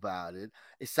know about it.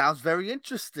 It sounds very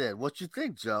interesting. What you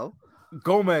think, Joe?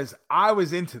 Gomez, I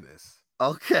was into this.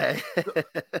 Okay.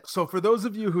 So for those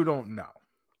of you who don't know,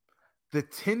 The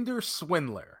Tinder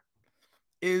Swindler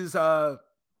is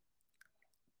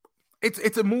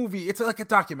it's a movie. It's like a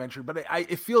documentary, but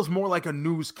it feels more like a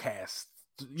newscast,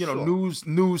 Sure.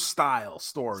 news style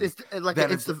story. It's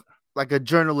like a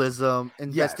journalism,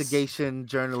 investigation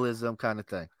journalism kind of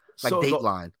thing, like So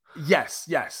Dateline. Yes,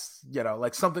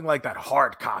 like something like that.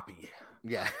 Hard copy.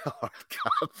 Yeah, hard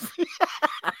copy.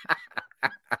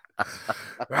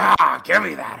 Give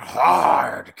me that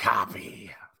hard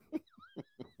copy.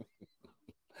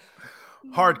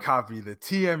 Hard copy, the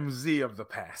TMZ of the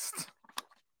past.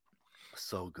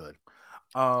 So good.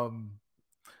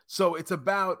 So it's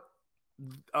about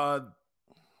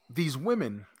these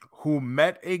women who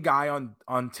met a guy on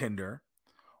Tinder,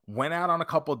 went out on a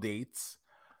couple dates.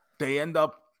 They end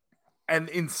up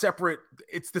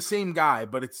it's the same guy,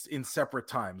 but it's in separate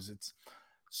times.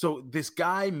 So this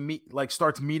guy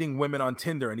starts meeting women on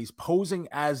Tinder, and he's posing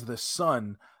as the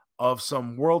son of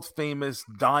some world famous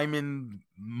diamond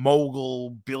mogul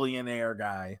billionaire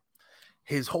guy.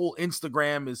 His whole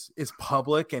Instagram is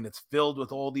public, and it's filled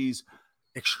with all these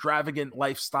extravagant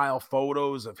lifestyle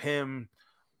photos of him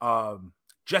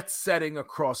jet setting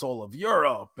across all of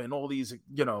Europe and all these,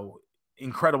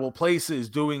 incredible places,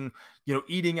 doing,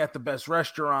 eating at the best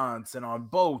restaurants and on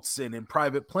boats and in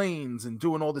private planes and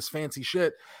doing all this fancy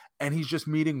shit. And he's just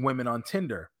meeting women on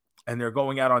Tinder, and they're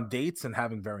going out on dates and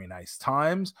having very nice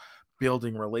times,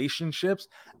 building relationships.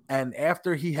 And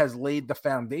after he has laid the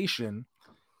foundation,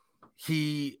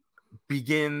 he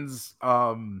begins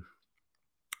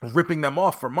ripping them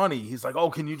off for money. He's like,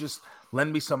 "Oh, can you just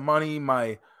lend me some money?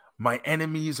 My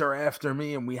enemies are after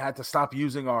me, and we had to stop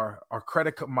using our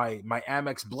credit card, my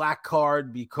Amex Black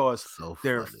card, because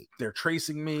they're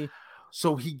tracing me."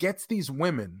 So he gets these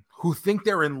women who think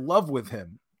they're in love with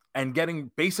him and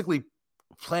basically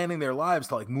planning their lives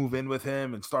to like move in with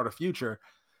him and start a future.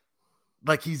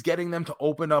 Like, he's getting them to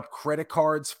open up credit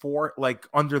cards for like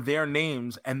under their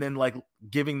names, and then like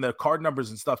giving the card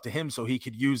numbers and stuff to him so he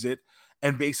could use it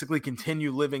and basically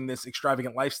continue living this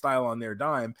extravagant lifestyle on their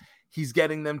dime. He's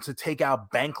getting them to take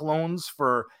out bank loans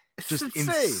for just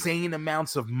insane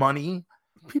amounts of money.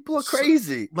 People are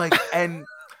crazy.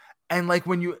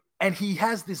 And he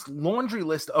has this laundry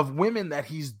list of women that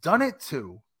he's done it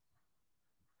to.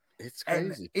 It's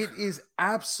crazy. And it is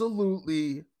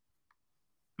absolutely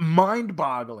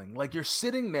mind-boggling. Like, you're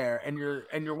sitting there and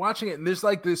you're watching it, and there's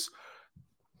like this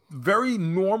very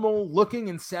normal looking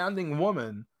and sounding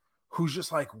woman who's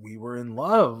just like, we were in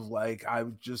love. Like, I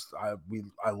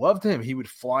loved him. He would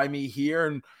fly me here,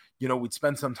 and we'd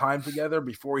spend some time together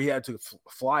before he had to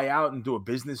fly out and do a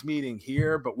business meeting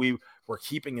here. But we were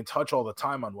keeping in touch all the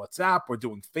time on WhatsApp. We're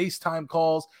doing FaceTime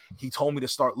calls. He told me to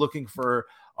start looking for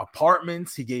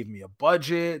apartments. He gave me a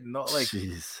budget, and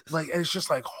and it's just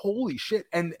like, holy shit.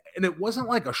 And it wasn't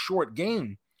like a short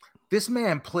game. This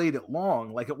man played it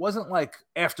long. Like, it wasn't like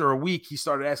after a week he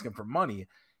started asking for money.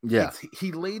 Yeah,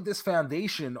 he laid this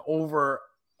foundation over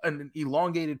an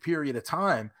elongated period of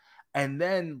time, and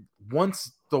then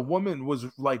once the woman was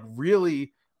like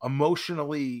really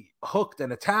emotionally hooked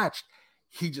and attached,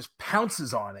 he just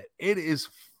pounces on it. It is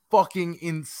fucking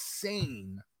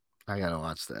insane. I gotta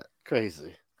watch that.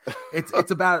 Crazy.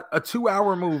 It's about a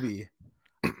 2-hour movie.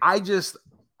 The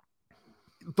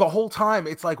whole time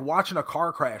it's like watching a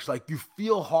car crash. Like, you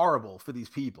feel horrible for these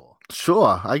people.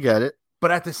 Sure, I get it. But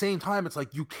at the same time, it's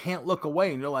like you can't look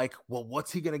away, and you're like, well,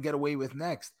 what's he going to get away with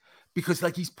next? Because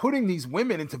like, he's putting these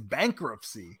women into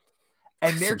bankruptcy,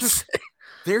 and they're just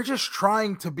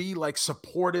trying to be like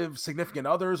supportive, significant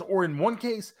others. Or in one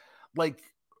case, like,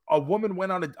 a woman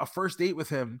went on a first date with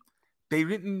him. They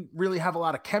didn't really have a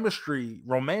lot of chemistry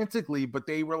romantically, but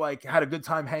they were like, had a good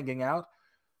time hanging out.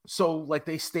 So like,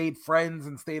 they stayed friends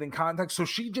and stayed in contact. So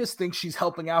she just thinks she's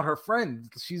helping out her friend.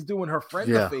 She's doing her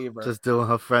friend a favor. Just doing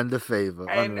her friend a favor.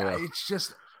 And it's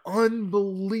just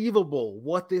unbelievable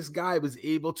what this guy was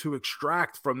able to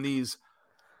extract from these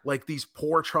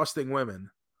poor trusting women.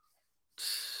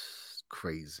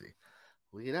 Crazy.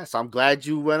 Look at that. So I'm glad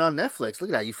you went on Netflix.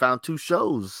 Look at that. You found 2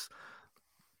 shows.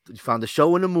 You found the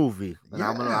show and the movie. And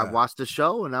I watched the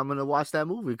show, and I'm gonna watch that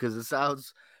movie because it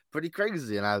sounds pretty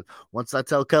crazy. And once I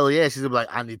tell Kelly, she's gonna be like,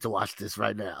 I need to watch this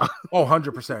right now. Oh,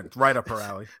 100%. It's right up her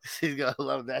alley. She's gonna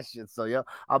love that shit. So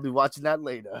I'll be watching that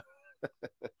later.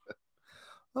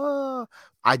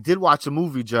 I did watch a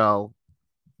movie, Joe.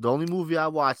 The only movie I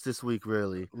watched this week,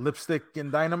 really. Lipstick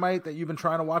and Dynamite that you've been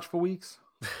trying to watch for weeks?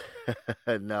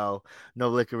 No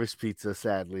Licorice Pizza,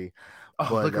 sadly.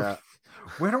 Oh, but,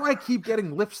 where do I keep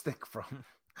getting lipstick from?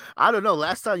 I don't know.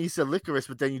 Last time you said licorice,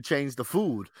 but then you changed the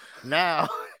food. Now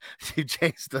you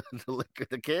changed the liquor,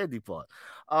 the candy part.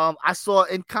 I saw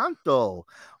Encanto.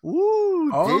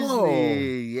 Woo, Oh,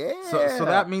 Disney. so Yeah.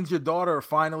 that means your daughter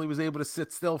finally was able to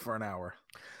sit still for an hour.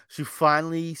 She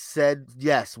finally said,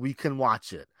 yes, we can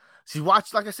watch it. She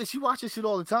watched, like I said, she watches shit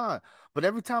all the time. But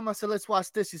every time I said, let's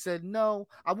watch this, she said, no,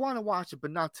 I want to watch it,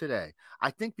 but not today.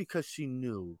 I think because she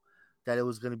knew that it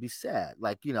was going to be sad.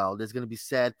 Like, there's going to be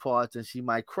sad parts and she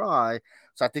might cry.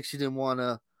 So I think she didn't want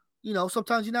to,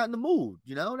 sometimes you're not in the mood.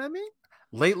 You know what I mean?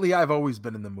 Lately, I've always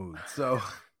been in the mood, so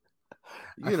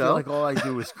I You feel know, like all I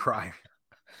do is cry.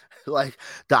 like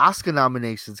the Oscar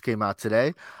nominations came out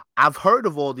today. I've heard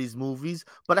of all these movies,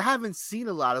 but I haven't seen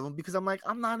a lot of them because I'm like,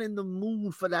 I'm not in the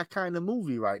mood for that kind of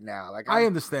movie right now. Like I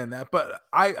understand that, but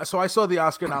I saw the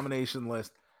Oscar nomination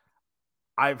list.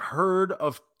 I've heard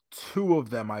of two of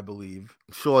them, I believe.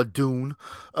 Sure, Dune.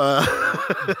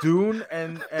 Dune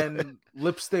and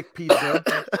Lipstick Pizza.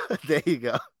 There you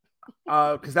go.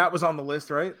 Because that was on the list,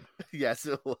 right? Yes,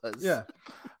 it was. Yeah.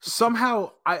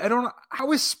 Somehow, I don't know.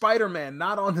 How is Spider-Man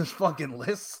not on this fucking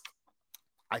list?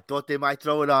 I thought they might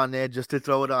throw it on there just to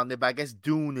throw it on there, but I guess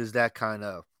Dune is that kind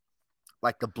of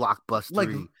like the blockbuster. Like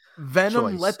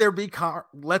Venom, choice.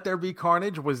 Let There Be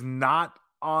Carnage was not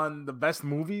on the best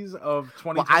movies of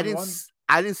 2021. Well,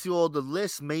 I didn't see all the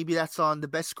lists. Maybe that's on the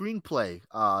best screenplay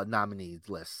nominees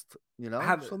list.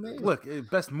 Look,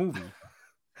 best movie.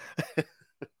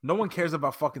 No one cares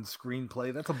about fucking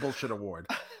screenplay. That's a bullshit award.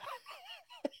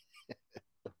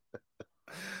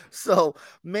 So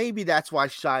maybe that's why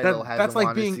Shiloh has. That's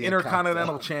like being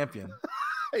Intercontinental Champion.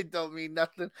 It don't mean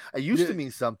nothing. It used to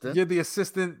mean something. You're the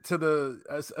assistant to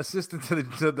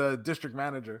the district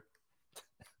manager.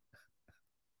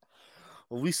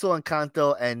 Well, we saw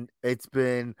Encanto, and it's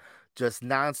been just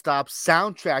nonstop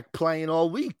soundtrack playing all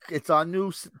week. It's our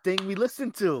new thing we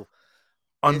listen to.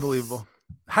 Unbelievable.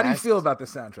 How do you feel about the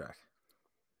soundtrack?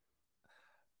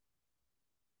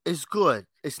 It's good.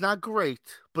 It's not great,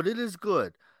 but it is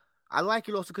good. I like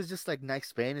it also because just like nice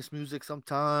Spanish music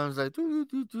sometimes, like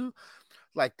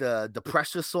like the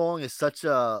Pressure song is such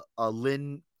a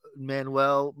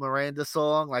Lin-Manuel Miranda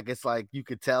song. Like it's like you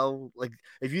could tell, like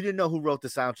if you didn't know who wrote the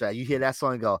soundtrack, you hear that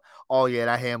song and go, "Oh yeah,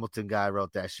 that Hamilton guy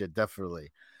wrote that shit,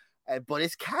 definitely." But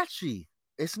it's catchy.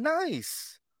 It's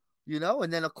nice,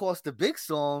 And then of course the big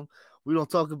song. We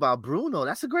don't talk about Bruno.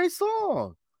 That's a great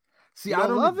song. See, I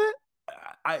don't love it.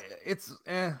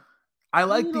 I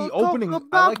like the opening.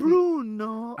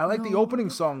 I like the opening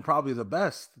song probably the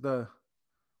best.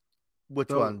 Which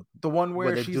one? The one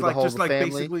where she's like just like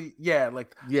family? Basically,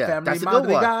 like family that's a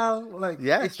good one. Like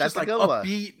it's just like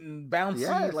upbeat one. and bouncy.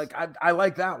 Yes. Like I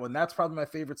like that one. That's probably my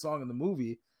favorite song in the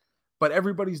movie. But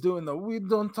everybody's doing we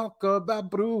don't talk about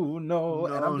Bruno,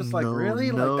 and I'm just like,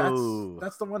 really? No. Like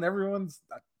that's the one everyone's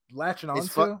latching on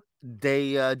to.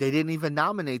 They didn't even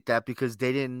nominate that because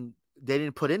they didn't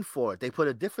put in for it. They put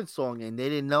a different song in. They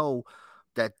didn't know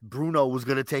that Bruno was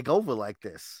gonna take over like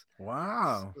this.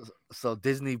 Wow. So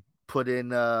Disney put in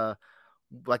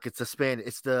like it's a Spanish.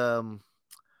 It's the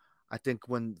I think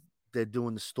when they're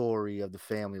doing the story of the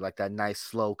family, like that nice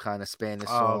slow kind of Spanish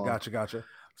song. Oh, gotcha.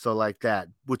 So like that,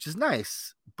 which is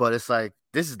nice, but it's like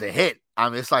this is the hit. I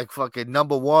mean, it's like fucking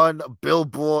number one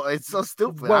Billboard. It's so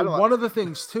stupid. Well, one of the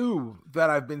things too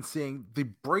that I've been seeing, the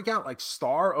breakout like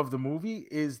star of the movie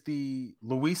is the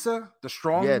Luisa, the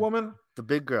strong woman, the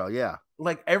big girl. Yeah,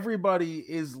 like everybody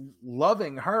is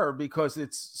loving her because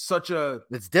it's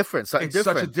different. Such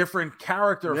a different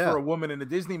character for a woman in a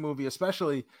Disney movie,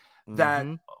 especially. That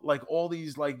like all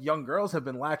these like young girls have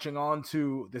been latching on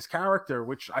to this character,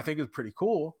 which I think is pretty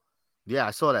cool. Yeah,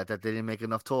 I saw that they didn't make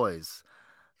enough toys.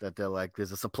 That they're like,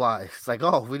 there's a supply. It's like,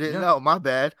 oh, we didn't know. My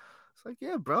bad. It's like,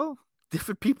 yeah, bro.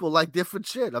 Different people like different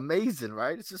shit. Amazing,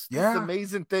 right? It's just this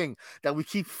amazing thing that we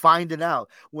keep finding out.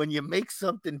 When you make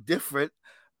something different,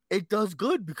 it does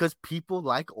good because people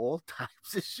like all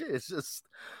types of shit. It's just,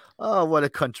 oh, what a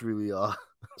country we are.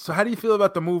 So how do you feel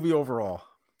about the movie overall?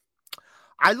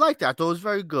 I like that. I thought it was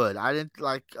very good. I didn't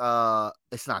like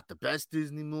it's not the best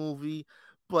Disney movie,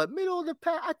 but middle of the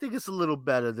pack, I think it's a little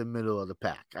better than middle of the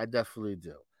pack. I definitely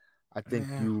do. I think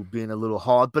you being a little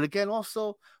hard, but again,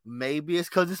 also maybe it's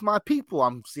because it's my people.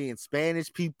 I'm seeing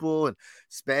Spanish people and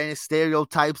Spanish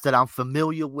stereotypes that I'm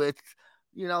familiar with,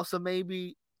 so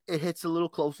maybe it hits a little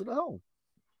closer to home.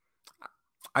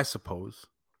 I suppose.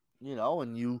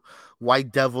 And you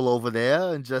white devil over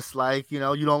there, and just like, you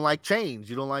don't like change,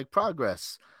 you don't like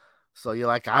progress. So you're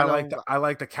like, I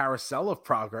like the carousel of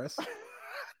progress.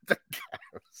 The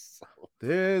carousel.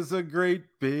 There's a great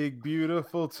big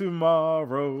beautiful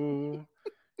tomorrow.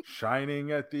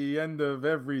 shining at the end of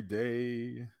every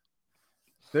day.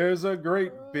 There's a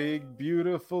great, big,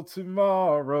 beautiful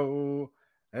tomorrow,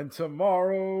 and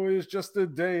tomorrow is just a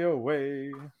day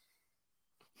away.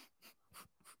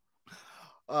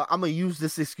 I'm gonna use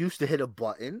this excuse to hit a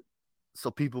button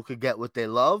so people could get what they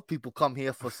love. People come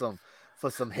here for some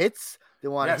hits. They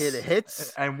want to hear the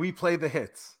hits, and we play the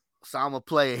hits. So I'm gonna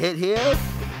play a hit here.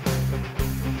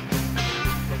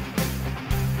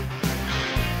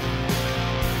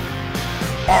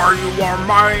 Are you a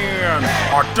man?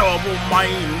 A double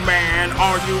main man?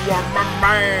 Are you a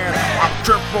man? A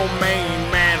triple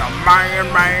main man? A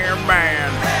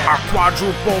man? A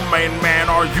quadruple main man?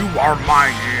 Are you our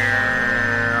man?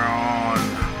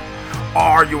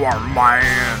 Are you our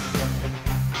man?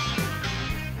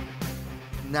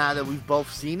 Now that we've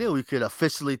both seen it, we could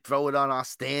officially throw it on our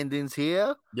standings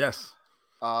here. Yes.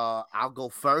 I'll go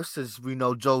first, as we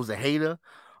know Joe's a hater.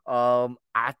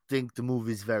 I think the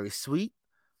movie is very sweet.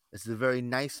 It's a very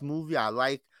nice movie. I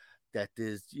like that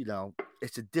there's,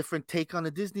 it's a different take on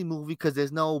a Disney movie because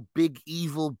there's no big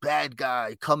evil bad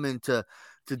guy coming to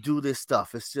do this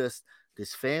stuff. It's just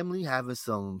this family having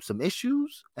some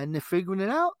issues and they're figuring it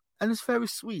out, and it's very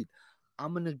sweet.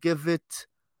 I'm gonna give it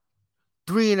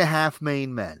 3.5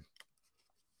 main men.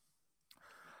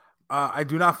 I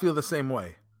do not feel the same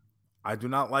way. I do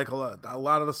not like a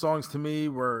lot of the songs. To me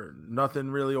were nothing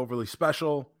really overly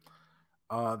special.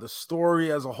 The story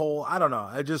as a whole, I don't know.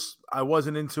 I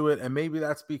wasn't into it, and maybe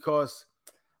that's because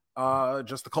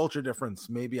just the culture difference.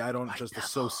 Maybe I don't just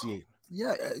associate.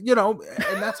 Yeah,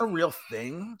 and that's a real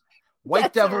thing.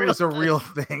 White Devil is a real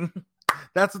thing.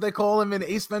 That's what they call him in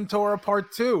Ace Ventura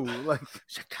Part 2. Like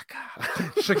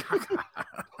Chicago.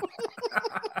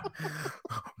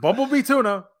 Bumblebee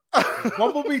tuna.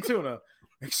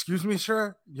 Excuse me,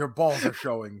 sir. Your balls are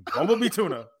showing. Bumblebee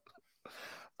tuna.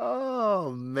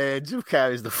 Oh man, Jim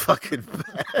Carrey's the fucking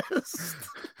best.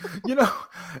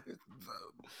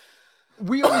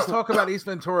 We always talk about Ace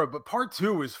Ventura, but Part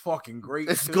 2 is fucking great.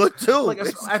 It's good too. Like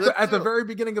at the very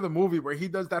beginning of the movie, where he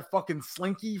does that fucking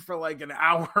slinky for like an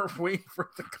hour, waiting for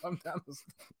it to come down.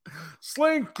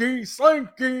 Slinky,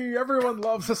 everyone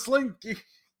loves a slinky.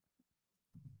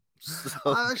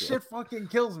 That shit fucking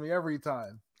kills me every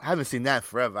time. I haven't seen that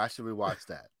forever. I should rewatch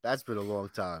that. That's been a long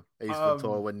time. Ace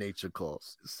Ventura: When Nature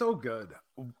Calls. So good.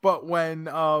 But when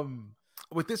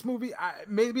with this movie,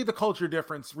 maybe the culture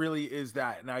difference really is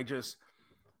that, and I just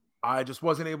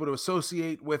wasn't able to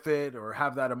associate with it or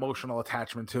have that emotional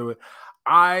attachment to it.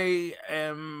 I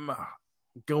am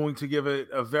going to give it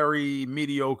a very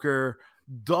mediocre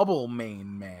double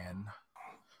main man.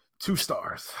 2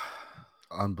 stars.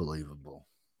 Unbelievable.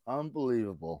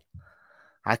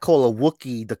 I call a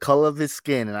Wookiee the color of his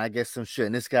skin, and I get some shit.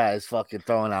 And this guy is fucking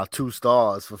throwing out 2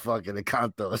 stars for fucking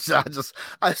Encanto. So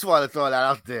I just want to throw that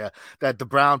out there. That the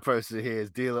brown person here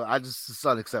is dealing. It's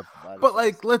unacceptable. But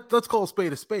like, let's call a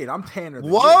spade a spade. I'm tanner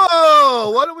than Whoa!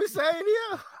 You. What are we saying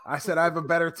here? I said I have a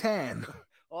better tan.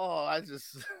 Oh,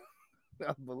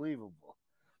 unbelievable.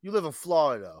 You live in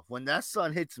Florida. When that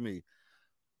sun hits me,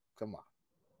 come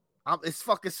on. It's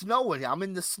fucking snowing here. I'm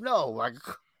in the snow. Like.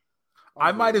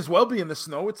 I might as well be in the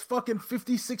snow. It's fucking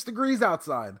 56 degrees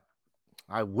outside.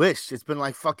 I wish. It's been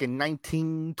like fucking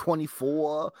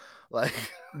 1924. Like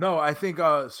no, I think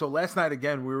so last night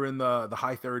again we were in the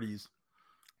high 30s.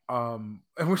 And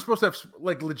we're supposed to have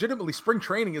like legitimately spring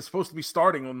training is supposed to be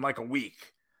starting in like a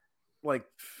week. Like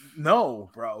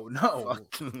no, bro, no.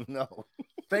 No.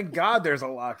 Thank God there's a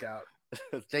lockout.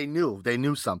 They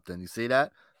knew something. You see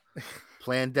that?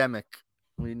 Pandemic.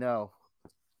 We know.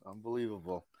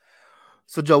 Unbelievable.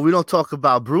 So, Joe, we don't talk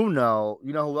about Bruno.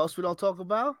 You know who else we don't talk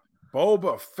about?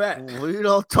 Boba Fett. We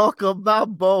don't talk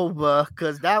about Boba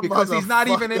because he's not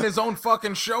even in his own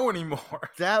fucking show anymore.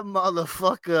 That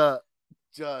motherfucker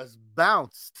just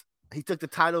bounced. He took the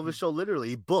title of his show literally.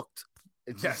 He booked.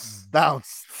 It just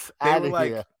bounced out of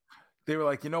here. They were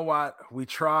like, you know what? We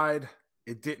tried.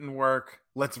 It didn't work.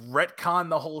 Let's retcon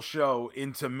the whole show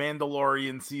into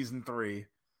Mandalorian season 3.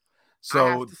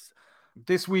 So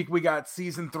this week we got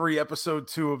season 3, episode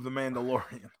 2 of The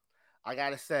Mandalorian. I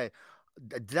gotta say,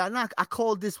 did I not? I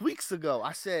called this weeks ago.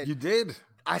 I said you did.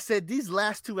 I said these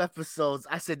last 2 episodes.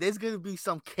 I said there's gonna be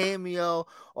some cameo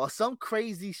or some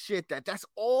crazy shit that's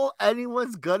all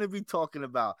anyone's gonna be talking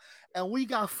about, and we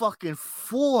got fucking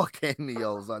 4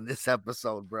 cameos on this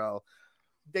episode, bro.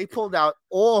 They pulled out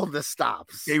all the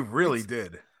stops. They really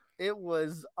did. It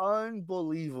was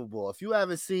unbelievable. If you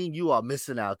haven't seen, you are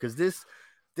missing out because this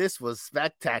was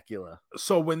spectacular.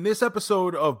 So when this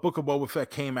episode of Book of Boba Fett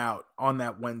came out on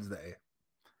that Wednesday,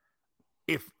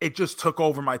 if it just took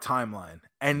over my timeline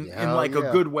and in like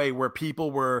a good way where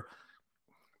people were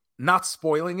not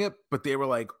spoiling it, but they were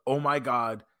like, oh my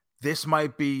God, this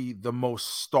might be the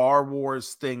most Star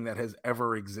Wars thing that has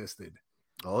ever existed.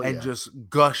 Oh, and yeah. just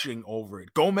gushing over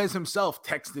it. Gomez himself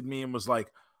texted me and was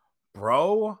like,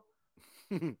 bro,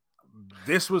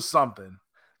 this was something.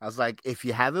 I was like, if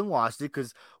you haven't watched it,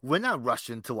 because we're not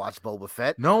rushing to watch Boba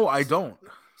Fett. No, I don't.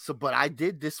 So, but I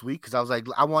did this week because I was like,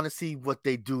 I want to see what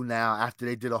they do now after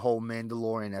they did a whole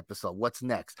Mandalorian episode. What's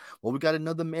next? Well, we got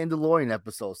another Mandalorian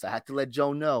episode. So I had to let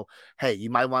Joe know, hey, you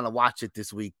might want to watch it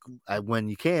this week when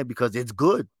you can because it's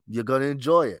good. You're going to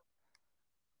enjoy it.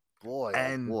 Boy,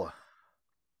 and oh boy.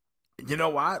 You know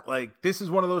what? Like, this is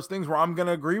one of those things where I'm going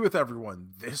to agree with everyone.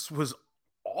 This was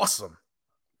awesome.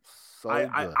 So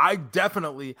I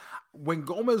definitely, when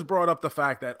Gomez brought up the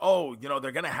fact that, oh, you know,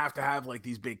 they're going to have like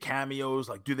these big cameos.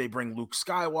 Like, do they bring Luke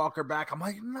Skywalker back? I'm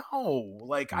like, no.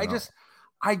 Like, No.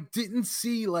 I didn't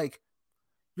see, like,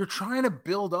 you're trying to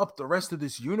build up the rest of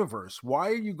this universe. Why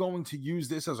are you going to use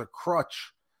this as a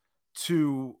crutch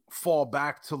to fall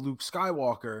back to Luke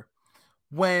Skywalker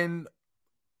when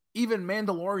even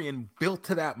Mandalorian built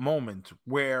to that moment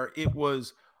where it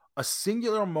was a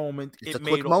singular moment? It's it a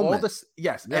quick made all moment. this,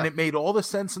 yes, Yeah. and it made all the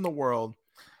sense in the world.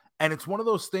 And it's one of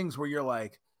those things where you're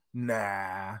like,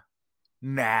 nah.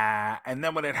 And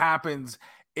then when it happens,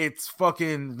 it's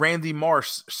fucking Randy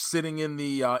Marsh sitting in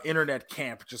the internet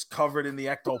camp, just covered in the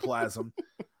ectoplasm.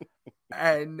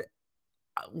 And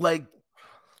like,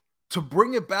 to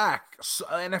bring it back,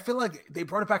 and I feel like they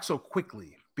brought it back so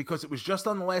quickly because it was just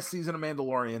on the last season of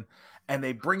Mandalorian, and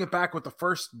they bring it back with the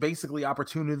first basically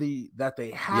opportunity that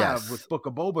they have with Book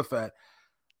of Boba Fett.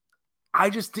 I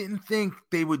just didn't think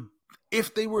they would,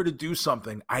 if they were to do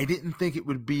something, I didn't think it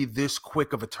would be this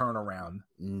quick of a turnaround.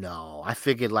 No, I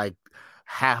figured like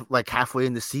halfway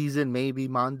in the season, maybe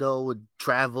Mondo would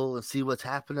travel and see what's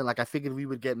happening. Like I figured we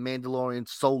would get Mandalorian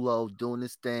solo doing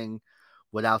this thing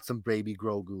without some baby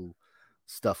Grogu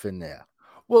stuff in there.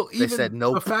 Well, They even said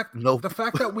nope, the fact nope.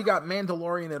 that we got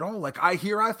Mandalorian at all, like I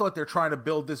thought they're trying to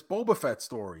build this Boba Fett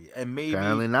story, and maybe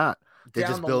apparently not. They're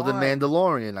just building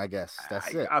Mandalorian, I guess.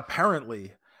 That's it.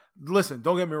 Apparently, listen,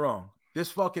 don't get me wrong.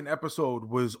 This fucking episode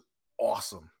was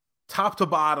awesome, top to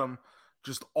bottom,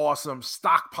 just awesome.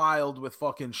 Stockpiled with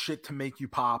fucking shit to make you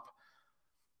pop.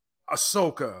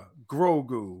 Ahsoka,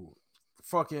 Grogu,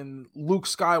 fucking Luke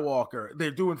Skywalker. They're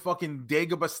doing fucking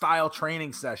Dagobah style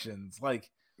training sessions. Like,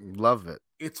 love it.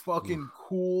 It's fucking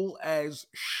cool as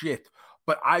shit.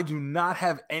 But I do not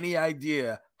have any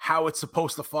idea how it's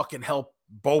supposed to fucking help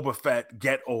Boba Fett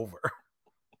get over.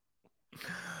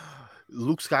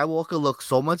 Luke Skywalker looks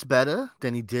so much better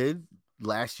than he did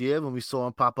last year when we saw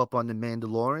him pop up on The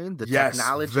Mandalorian. The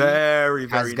technology very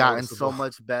has gotten noticeable. so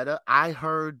much better. I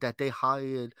heard that they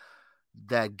hired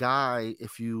that guy,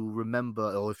 if you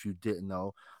remember or if you didn't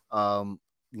know,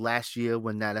 last year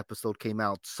when that episode came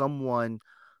out, someone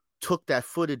took that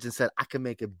footage and said, I can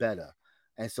make it better.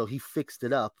 And so he fixed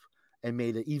it up and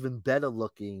made an even better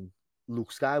looking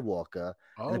Luke Skywalker.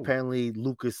 Oh. And apparently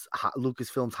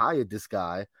Lucasfilms hired this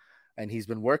guy and he's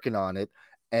been working on it.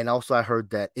 And also I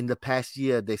heard that in the past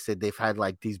year, they said they've had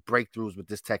like these breakthroughs with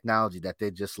this technology that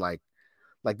they're just like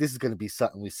this is going to be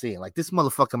something we're seeing. Like this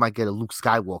motherfucker might get a Luke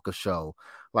Skywalker show,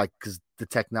 like, because the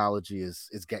technology is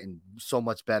getting so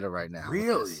much better right now.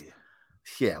 Really?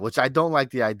 Yeah, which I don't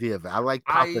like the idea of it. I like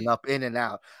popping up in and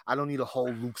out. I don't need a whole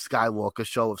Luke Skywalker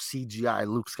show of CGI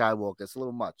Luke Skywalker. It's a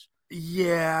little much.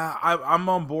 Yeah, I'm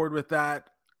on board with that.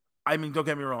 I mean, don't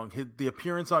get me wrong. The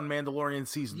appearance on Mandalorian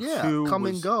season 2 come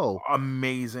was and go.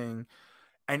 Amazing.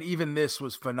 And even this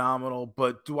was phenomenal.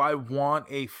 But do I want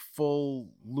a full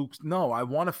Luke? No, I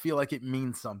want to feel like it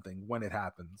means something when it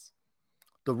happens.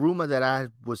 The rumor that I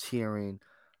was hearing,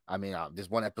 I mean, there's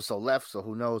one episode left, so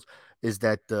who knows, is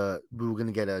that we were going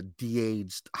to get a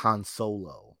de-aged Han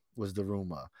Solo, was the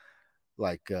rumor.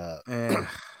 Like,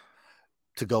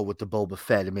 to go with the Boba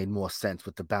Fett, it made more sense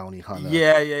with the bounty hunter.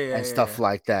 Yeah. And stuff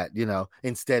like that, you know.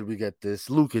 Instead, we get this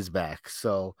Luke is back.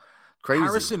 So, crazy.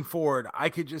 Harrison Ford, I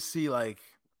could just see, like,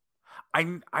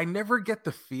 I never get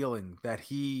the feeling that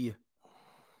he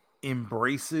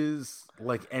embraces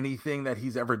like anything that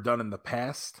he's ever done in the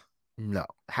past. No,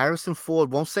 Harrison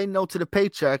Ford won't say no to the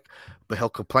paycheck, but he'll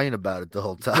complain about it the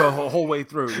whole time. The whole way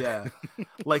through, yeah.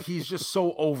 Like he's just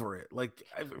so over it. Like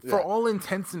for all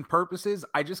intents and purposes,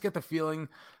 I just get the feeling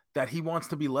that he wants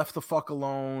to be left the fuck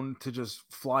alone to just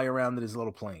fly around in his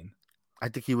little plane. I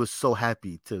think he was so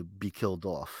happy to be killed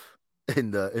off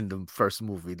in the first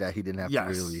movie that he didn't have to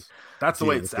really. That's the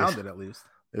way it sounded, at least.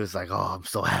 It was like, oh, I'm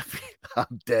so happy.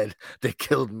 I'm dead. They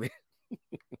killed me.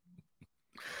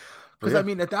 Because I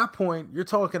mean, at that point, you're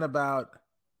talking about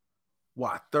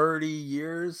what, 30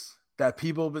 years that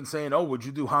people have been saying, "Oh, would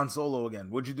you do Han Solo again?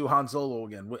 Would you do Han Solo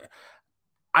again?"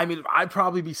 I mean, I'd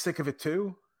probably be sick of it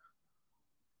too.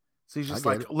 So he's just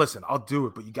like, "Listen, I'll do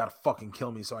it, but you gotta fucking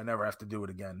kill me so I never have to do it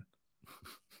again."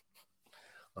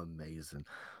 Amazing.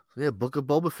 So yeah, Book of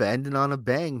Boba Fett ending on a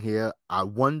bang here. I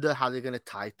wonder how they're gonna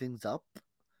tie things up.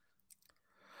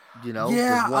 You know,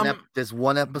 Yeah, there's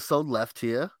one episode left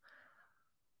here.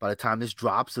 By the time this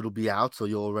drops, it'll be out, so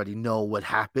you'll already know what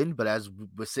happened. But as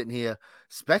we're sitting here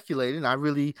speculating, I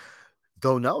really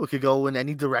don't know. It could go in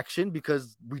any direction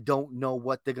because we don't know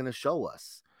what they're gonna show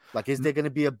us. Like, is there gonna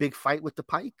be a big fight with the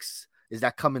Pikes? Is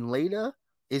that coming later?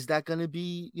 Is that gonna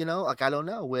be, like, I don't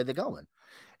know where they're going.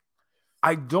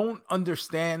 I don't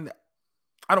understand.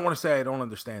 I don't want to say I don't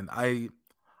understand. I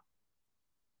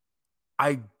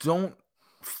don't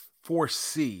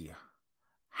foresee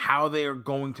how they are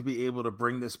going to be able to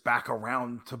bring this back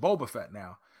around to Boba Fett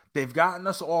now. They've gotten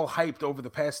us all hyped over the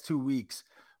past 2 weeks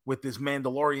with this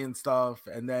Mandalorian stuff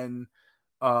and then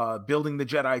building the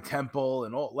Jedi Temple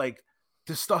and all. Like,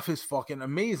 this stuff is fucking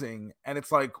amazing. And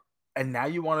it's like, and now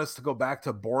you want us to go back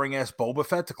to boring ass Boba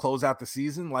Fett to close out the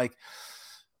season? Like,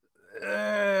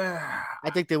 I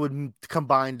think they would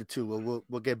combine the two.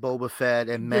 We'll get Boba Fett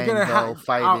and Mando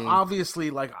fighting.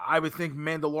 Obviously, like, I would think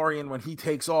Mandalorian, when he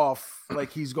takes off,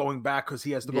 like, he's going back because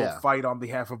he has to go fight on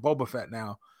behalf of Boba Fett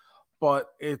now. But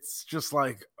it's just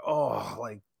like, oh,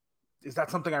 like, is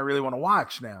that something I really want to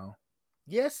watch now?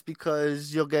 Yes,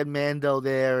 because you'll get Mando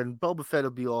there, and Boba Fett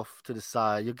will be off to the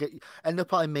side. And they'll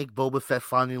probably make Boba Fett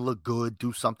finally look good,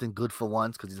 do something good for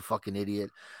once, because he's a fucking idiot.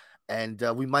 And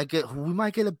we might get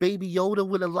a baby Yoda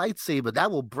with a lightsaber. That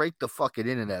will break the fucking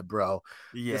internet, bro.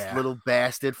 Yeah. This little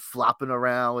bastard flopping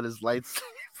around with his lightsaber.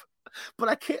 But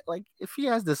I can't, like, if he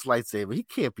has this lightsaber, he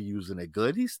can't be using it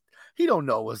good. He don't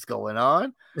know what's going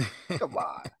on. Come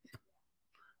on.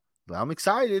 But I'm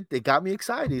excited. They got me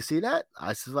excited. You see that?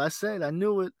 I said. I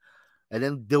knew it. And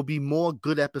then there'll be more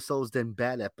good episodes than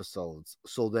bad episodes.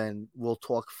 So then we'll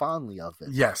talk fondly of it.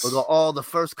 Yes. Although the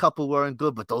first couple weren't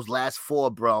good, but those last 4,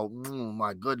 bro,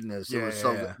 my goodness. It was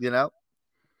so good,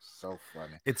 So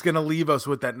funny. It's going to leave us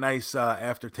with that nice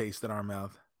aftertaste in our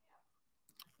mouth.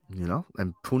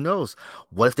 And who knows?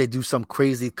 What if they do some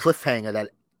crazy cliffhanger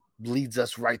that leads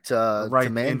us right to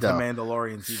Mando? Into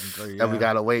Mandalorian season 3. And we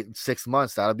got to wait 6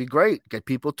 months. That'll be great. Get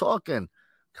people talking.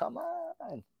 Come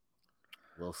on.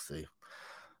 We'll see.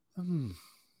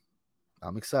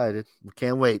 I'm excited. We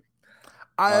can't wait.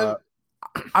 I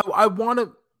want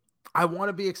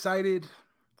to be excited.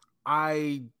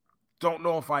 I don't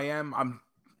know if I am.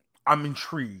 I'm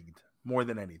intrigued more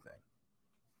than anything.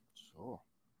 Sure.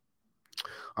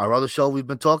 Our other show we've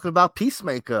been talking about,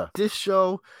 Peacemaker. This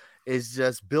show is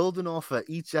just building off of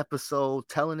each episode,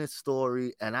 telling its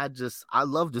story, and I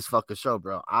love this fucking show,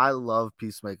 bro. I love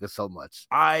Peacemaker so much.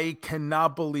 I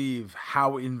cannot believe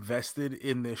how invested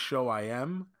in this show I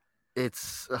am.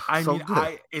 It's good.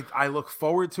 I look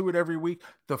forward to it every week.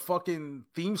 The fucking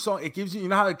theme song, it gives you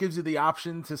know how it gives you the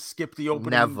option to skip the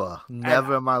opening?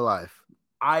 Never in my life.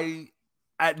 I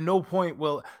at no point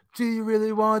will, do you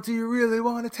really want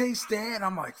to taste it?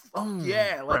 I'm like, oh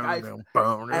yeah, like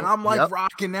I'm like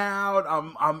rocking out.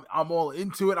 I'm all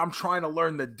into it. I'm trying to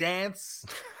learn the dance,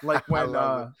 like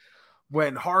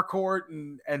when Harcourt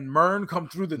and Mern come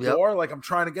through the door, like I'm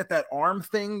trying to get that arm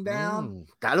thing down.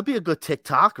 That'll be a good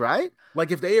TikTok, right?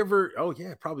 Like if they ever,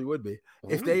 it probably would be.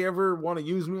 If they ever want to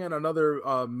use me on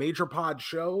another major pod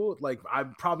show, like I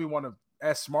probably want to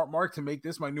ask Smart Mark to make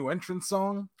this my new entrance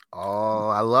song. Oh,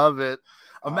 I love it.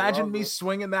 Imagine me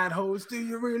swinging that hose. Do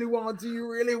you really want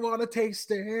to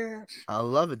taste it? I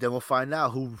love it. Then we'll find out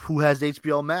who has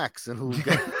HBO Max and who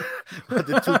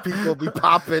the 2 people will be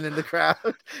popping in the crowd.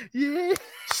 Yeah.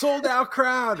 Sold out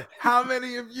crowd. How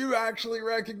many of you actually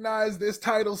recognize this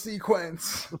title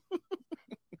sequence?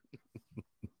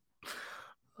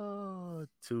 Oh,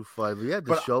 too funny. But yeah,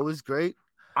 the show is great.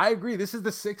 I agree. This is the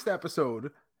 6th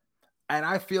episode, and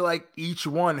I feel like each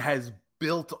one has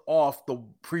built off the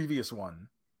previous one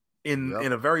in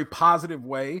a very positive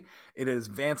way. It has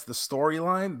advanced the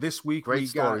storyline. This week, great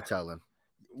storytelling.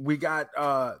 We got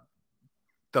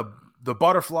the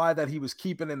butterfly that he was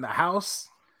keeping in the house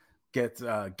gets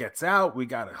out. We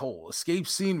got a whole escape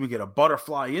scene. We get a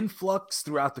butterfly influx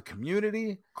throughout the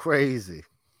community. Crazy.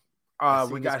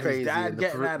 We got his dad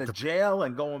getting out of jail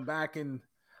and going back in.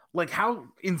 Like, how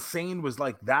insane was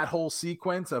like that whole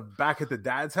sequence of back at the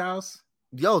dad's house?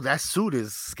 Yo, that suit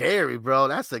is scary, bro.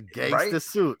 That's a gangster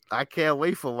suit. I can't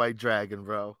wait for White Dragon,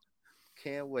 bro.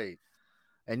 Can't wait.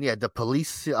 And yeah, the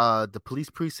police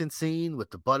precinct scene with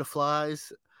the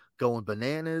butterflies going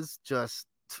bananas. Just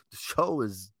the show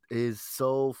is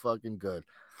so fucking good.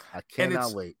 I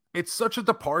cannot wait. it's such a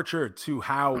departure to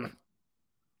how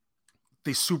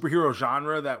the superhero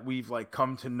genre that we've like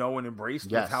come to know and embrace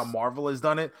with how Yes. Marvel has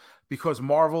done it, because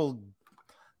Marvel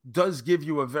does give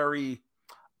you a very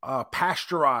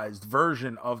pasteurized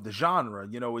version of the genre.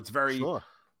 You know, it's Sure.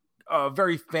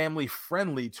 very family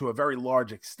friendly to a very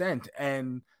large extent.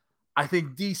 And I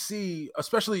think DC,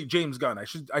 especially James Gunn, I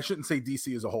shouldn't say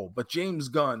DC as a whole, but James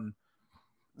Gunn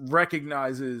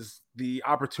recognizes the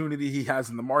opportunity he has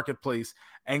in the marketplace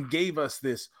and gave us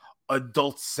this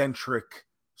adult centric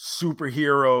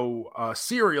superhero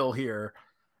serial here,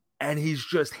 and he's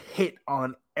just hit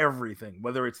on everything,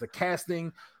 whether it's the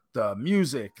casting, the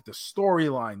music, the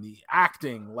storyline, the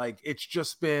acting. Like, it's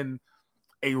just been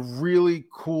a really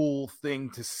cool thing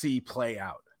to see play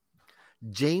out.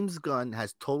 James Gunn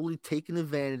has totally taken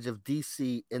advantage of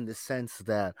DC in the sense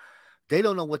that they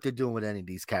don't know what they're doing with any of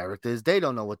these characters. They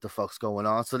don't know what the fuck's going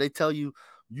on. So they tell you,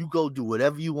 you go do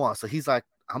whatever you want. So he's like,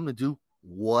 I'm going to do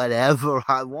whatever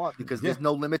I want because there's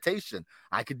no limitation.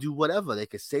 I could do whatever. They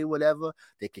could say whatever.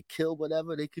 They could kill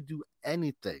whatever. They could do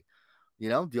anything. You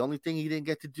know, the only thing he didn't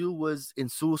get to do was in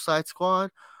Suicide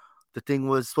Squad. The thing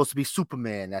was supposed to be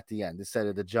Superman at the end instead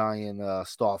of the giant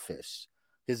starfish.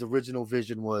 His original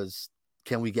vision was,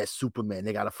 can we get Superman?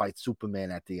 They got to fight Superman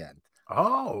at the end.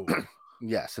 Oh.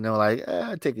 Yes. And they were like,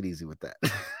 take it easy with that.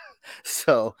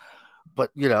 So, but,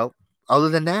 you know, other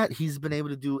than that, he's been able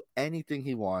to do anything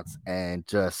he wants, and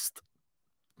just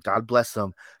God bless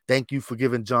him. Thank you for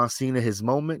giving John Cena his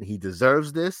moment. He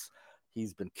deserves this.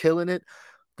 He's been killing it.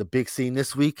 The big scene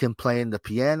this week, him playing the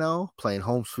piano, playing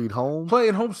Home Sweet Home.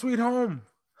 Playing Home Sweet Home.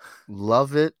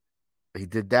 Love it. He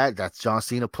did that. That's John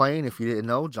Cena playing. If you didn't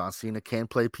know, John Cena can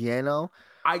play piano.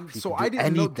 I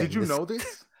didn't know. Did you know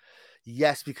this?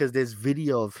 Yes, because there's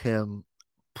video of him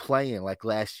playing, like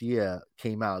last year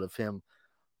came out of him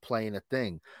playing a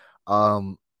thing.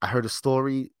 I heard a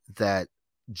story that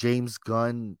James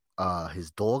Gunn,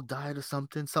 his dog died or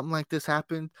something like this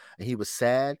happened, and he was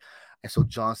sad. And so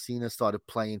John Cena started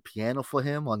playing piano for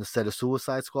him on the set of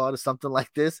Suicide Squad or something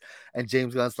like this. And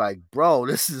James Gunn's like, bro,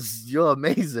 you're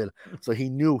amazing. So he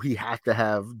knew he had to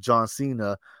have John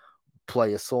Cena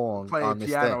play a song on this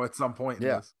piano thing at some point.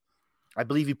 Yeah. This. I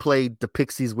believe he played the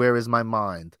Pixies' Where Is My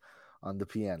Mind on the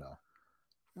piano.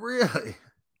 Really?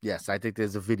 Yes, I think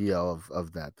there's a video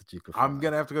of that you could find. I'm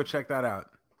going to have to go check that out.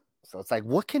 So it's like,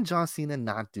 what can John Cena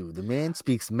not do? The man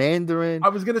speaks Mandarin. I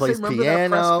was going to say, remember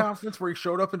piano. that press conference where he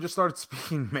showed up and just started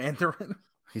speaking Mandarin?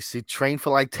 He trained for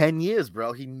like 10 years,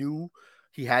 bro. He knew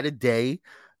he had a day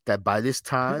that by this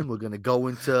time we're going to go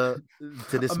into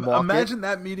this market. Imagine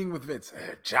that meeting with Vince.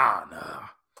 Hey, John,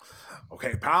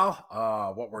 okay,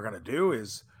 pal, what we're going to do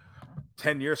is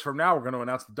 10 years from now, we're going to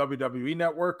announce the WWE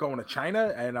Network going to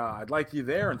China, and I'd like you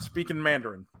there and speaking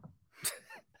Mandarin.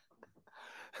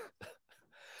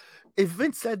 If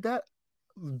Vince said that,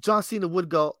 John Cena would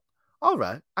go, all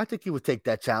right, I think he would take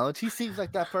that challenge. He seems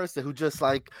like that person who just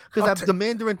like, because the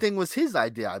Mandarin thing was his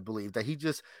idea, I believe, that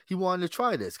he wanted to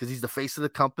try this because he's the face of the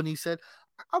company. He said,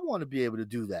 I want to be able to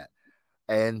do that.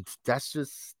 And that's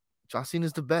just, John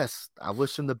Cena's the best. I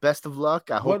wish him the best of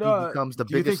luck. I hope he becomes the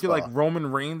biggest. Do you think star. Like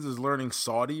Roman Reigns is learning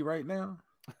Saudi right now?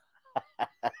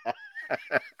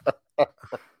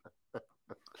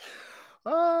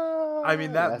 I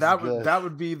mean that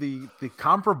would be the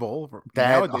comparable.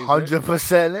 That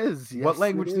 100% is. Yes, what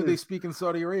language do they speak in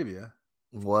Saudi Arabia?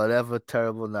 Whatever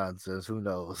terrible nonsense. Who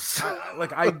knows?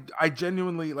 Like I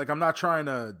genuinely, like, I'm not trying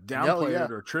to downplay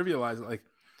it or trivialize it. Like,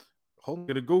 hold on, I'm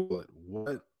gonna Google it.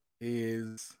 What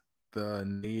is the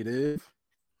native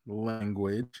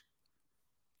language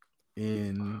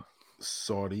in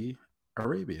Saudi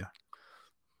Arabia?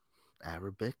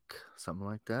 Arabic, something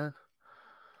like that.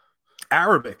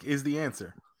 Arabic is the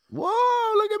answer. Whoa,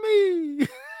 look at me.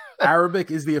 Arabic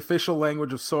is the official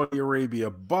language of Saudi Arabia,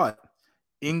 but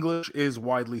English is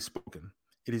widely spoken.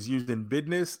 It is used in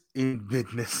Bidness.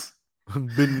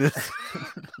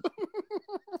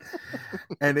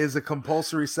 And is a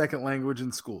compulsory second language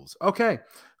in schools. Okay,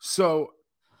 so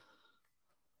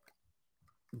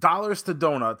dollars to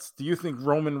donuts. Do you think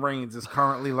Roman Reigns is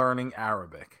currently learning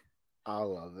Arabic? I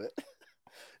love it.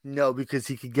 No, because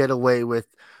he could get away with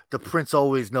the prince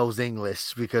always knows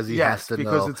English because he has to know.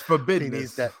 Because it's for business. He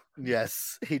needs that.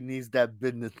 Yes, he needs that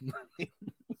business money.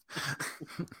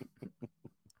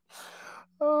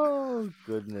 Oh,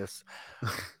 goodness.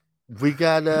 We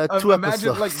got 2 imagine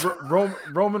episodes.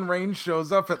 Like Roman Reigns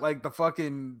shows up at like the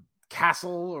fucking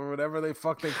castle or whatever they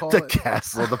call the it. The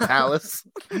castle, the palace.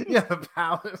 Yeah, the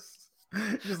palace.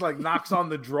 Just like knocks on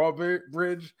the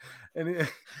drawbridge and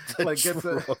it like gets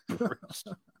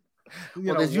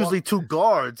Well, there's usually two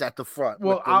guards at the front.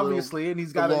 Well, obviously, and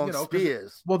he's got long to,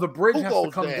 spears. Well, the bridge Who has to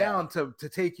goes come there? down to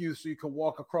take you so you can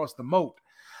walk across the moat.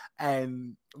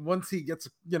 And once he gets,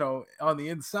 on the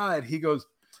inside, he goes,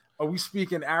 "Are we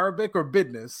speaking Arabic or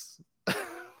Bidness?"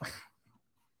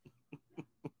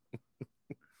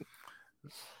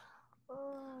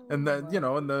 And then,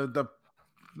 and the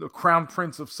crown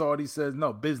prince of Saudi says,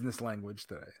 "No, business language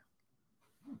today."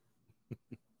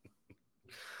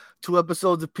 2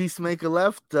 episodes of Peacemaker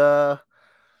left. I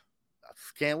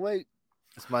just can't wait.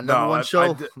 It's my number one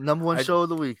show. Number one show of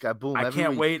the week. I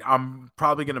can't wait. I'm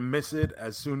probably gonna miss it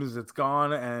as soon as it's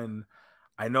gone. And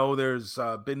I know there's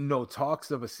been no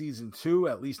talks of a season 2,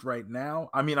 at least right now.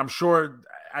 I mean, I'm sure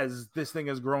as this thing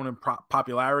has grown in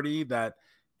popularity that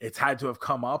it's had to have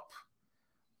come up.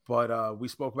 But we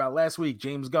spoke about last week.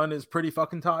 James Gunn is pretty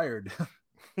fucking tired.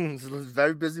 He's a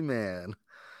very busy man.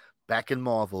 Back in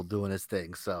Marvel doing his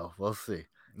thing. So we'll see.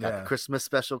 Got the Christmas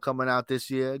special coming out this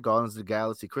year. Guardians of the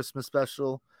Galaxy Christmas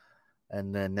special.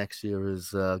 And then next year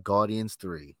is Guardians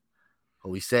 3.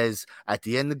 He says at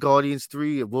the end of Guardians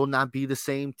 3, it will not be the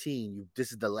same team.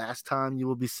 This is the last time you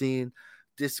will be seeing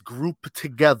this group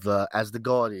together as the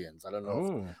Guardians. I don't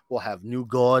know if we'll have new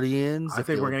Guardians. I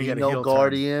think we're going to get a heel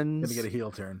Guardians. Going to get a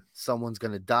heel turn. Someone's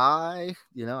going to die.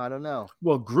 I don't know.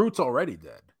 Well, Groot's already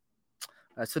dead.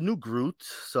 That's a new Groot.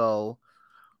 So,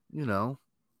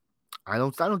 I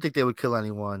don't think they would kill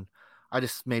anyone. I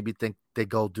just maybe think they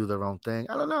go do their own thing.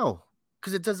 I don't know.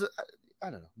 Because it doesn't... I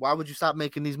don't know. Why would you stop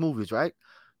making these movies, right?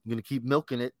 You're going to keep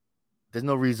milking it. There's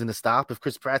no reason to stop. If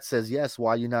Chris Pratt says yes,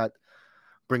 why are you not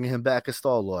bringing him back as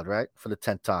Star-Lord, right? For the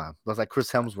 10th time. That's like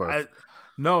Chris Hemsworth.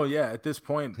 At this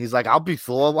point. He's like, I'll be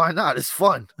Thor. Why not? It's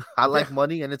fun. I like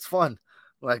money and it's fun.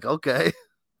 Like, okay.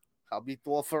 I'll be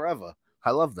Thor forever.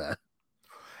 I love that.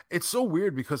 It's so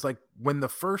weird because, like, when the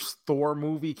first Thor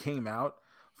movie came out,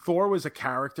 Thor was a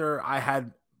character I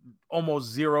had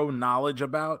almost zero knowledge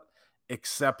about.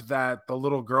 Except that the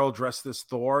little girl dressed as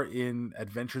Thor in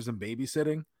Adventures in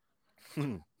Babysitting.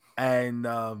 And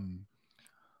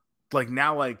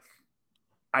now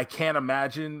I can't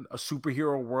imagine a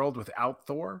superhero world without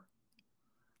Thor.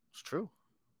 It's true.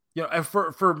 And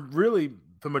for really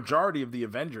the majority of the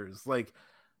Avengers, like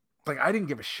I didn't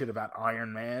give a shit about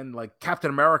Iron Man. Like Captain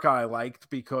America I liked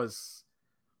because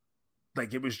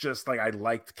it was just I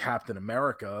liked Captain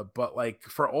America, but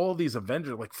for all these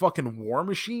Avengers, fucking War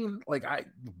Machine,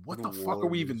 what the fuck are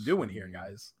we even doing here,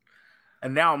 guys?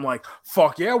 And now I'm like,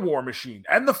 fuck yeah, War Machine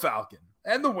and the Falcon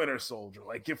and the Winter Soldier.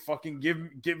 Give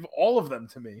all of them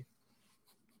to me.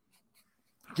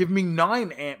 Give me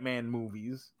 9 Ant-Man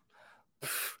movies.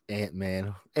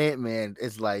 Ant-Man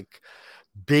is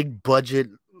big budget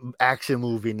action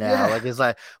movie now. It's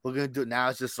we're gonna do it now.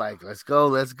 It's just let's go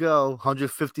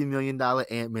 $150 million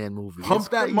Ant-Man movie. Pump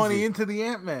that money into the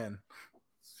Ant-Man.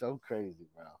 So crazy,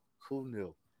 bro. Who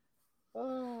knew?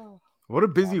 What a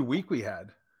busy week we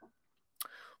had.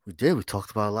 We did. We talked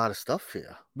about a lot of stuff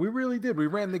here. We really did. We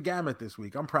ran the gamut this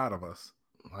week. I'm proud of us.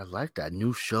 I like that.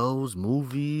 New shows,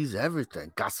 movies,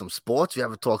 everything. Got some sports. You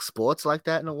haven't talked sports like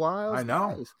that in a while. I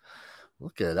know. Nice.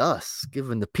 Look at us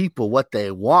giving the people what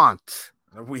they want.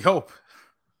 We hope.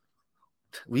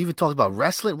 We even talked about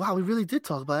wrestling. Wow, we really did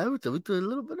talk about everything. We did a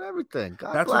little bit of everything.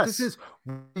 That's bless. What this is.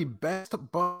 The best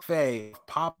buffet of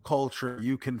pop culture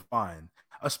you can find,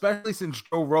 especially since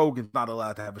Joe Rogan's not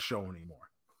allowed to have a show anymore.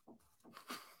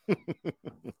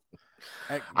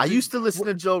 I used to listen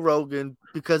to Joe Rogan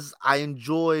because I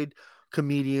enjoyed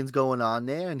comedians going on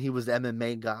there, and he was the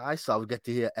MMA guy, so I would get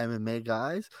to hear MMA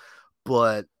guys.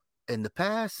 But in the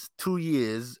past 2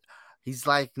 years, he's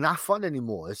not fun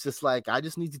anymore. It's just I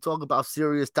just need to talk about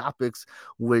serious topics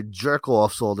with jerk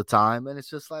offs all the time. And it's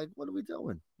just what are we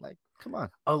doing? Come on.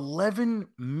 11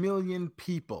 million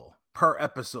people per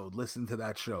episode listen to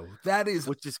that show.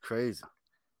 Which is crazy.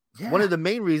 Yeah. One of the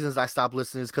main reasons I stopped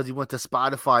listening is because he went to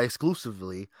Spotify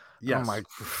exclusively. Yes. I'm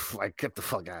get the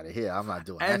fuck out of here. I'm not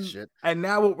doing that shit. And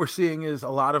now what we're seeing is a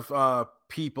lot of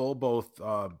people, both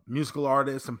musical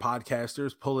artists and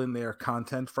podcasters, pull in their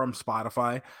content from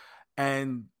Spotify.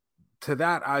 And to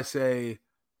that, I say,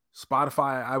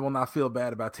 Spotify, I will not feel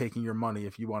bad about taking your money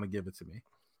if you want to give it to me.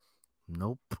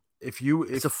 Nope.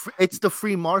 It's the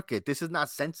free market. This is not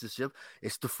censorship.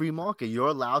 It's the free market. You're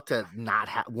allowed to not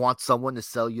want someone to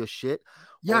sell your shit.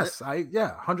 Yes,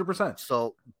 100%.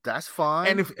 So that's fine.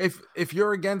 And if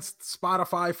you're against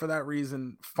Spotify for that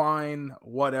reason, fine,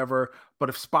 whatever. But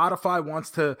if Spotify wants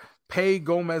to pay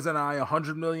Gomez and I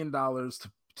 $100 million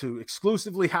to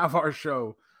exclusively have our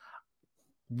show,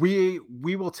 we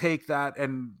will take that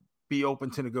and be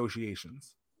open to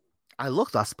negotiations. I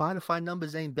looked. Our Spotify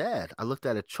numbers ain't bad. I looked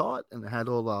at a chart and it had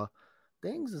all our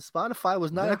things, and Spotify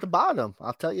was not at the bottom.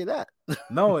 I'll tell you that.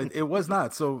 No, it was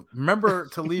not. So remember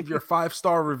to leave your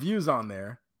 5-star reviews on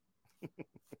there.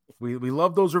 We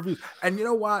love those reviews. And you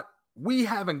know what? We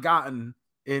haven't gotten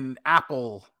an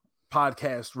Apple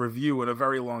podcast review in a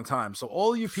very long time. So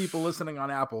all you people listening on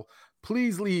Apple,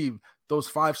 please leave those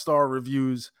 5-star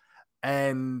reviews,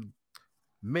 and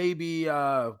maybe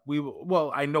we will.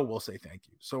 Well, I know we'll say thank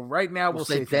you. So right now we'll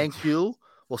say thank you.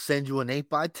 We'll send you an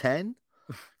 8x10,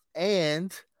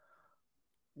 and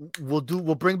we'll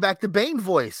bring back the Bane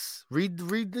voice. Read the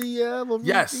we'll read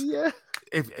yes. The,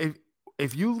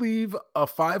 if you leave a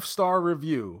 5-star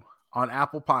review on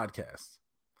Apple Podcasts,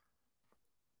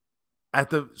 at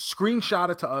the screenshot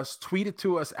it to us, tweet it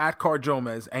to us at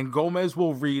Carjomez, and Gomez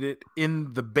will read it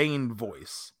in the Bane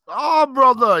voice. Oh,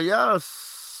 brother,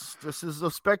 yes. This is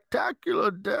a spectacular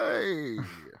day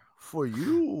for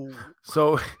you.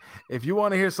 So if you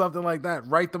want to hear something like that,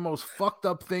 write the most fucked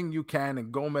up thing you can,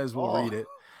 and Gomez will read it.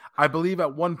 I believe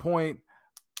at one point,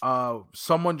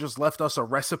 someone just left us a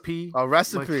recipe.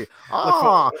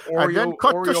 Oreo, and then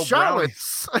cut Oreo the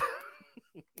shallots.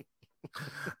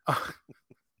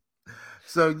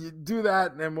 So you do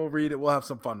that, and then we'll read it. We'll have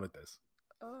some fun with this.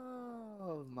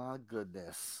 Oh, my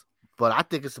goodness. But I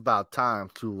think it's about time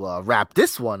to wrap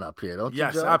this one up here, don't you,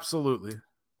 Yes, Joe? absolutely.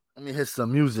 Let me hit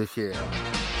some music here.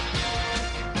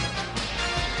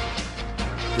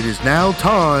 It is now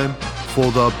time for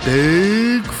the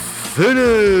big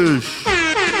finish.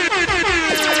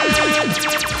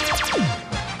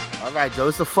 All right, Joe,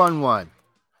 it's a fun one.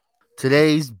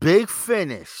 Today's big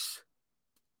finish.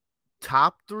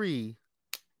 Top 3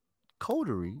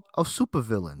 coterie of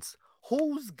supervillains.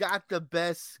 Who's got the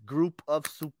best group of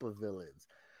supervillains?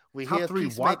 We Top hear 3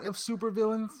 Peacemaker. what of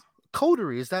supervillains?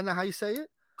 Coterie, is that not how you say it?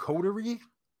 Coterie?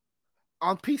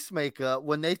 On Peacemaker,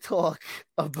 when they talk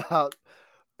about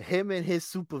him and his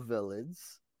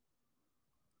supervillains,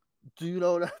 do you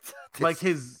know that? Like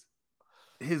his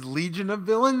legion of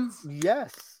villains?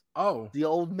 Yes. Oh. The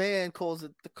old man calls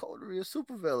it the coterie of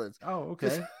supervillains. Oh,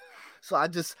 okay. So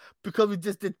because we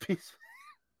just did Peacemaker.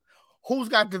 Who's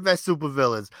got the best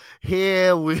supervillains?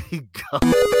 Here we go.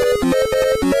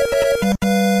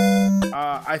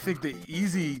 I think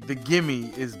the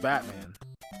gimme is Batman.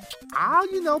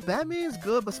 Batman's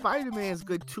good, but Spider-Man's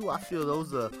good too. I feel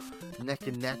those are neck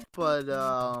and neck. But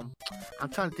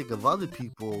I'm trying to think of other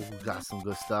people who got some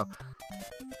good stuff.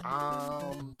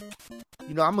 I'm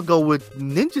gonna go with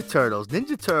Ninja Turtles.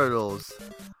 Ninja Turtles.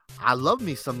 I love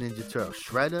me some Ninja Turtles.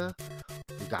 Shredder.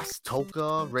 You got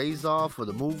Stoker, Razor for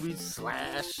the movies,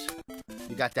 Slash.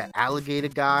 You got that alligator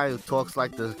guy who talks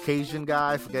like the Cajun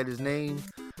guy, forget his name.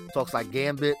 Talks like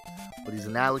Gambit, but he's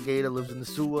an alligator, lives in the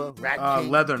sewer. Rat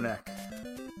King. Leatherneck.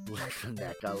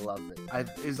 Leatherneck, I love it.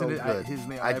 Isn't it his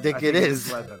name? I think it is.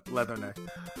 Leatherneck.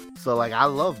 So,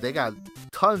 they got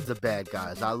tons of bad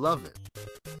guys. I love it.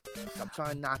 I'm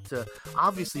trying not to,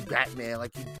 obviously Batman,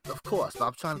 of course, but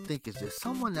I'm trying to think, is there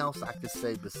someone else I could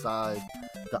say besides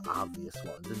the obvious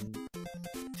ones? And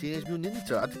Teenage Mutant Ninja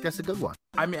Turtles, I think that's a good one.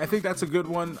 I mean, I think that's a good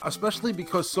one, especially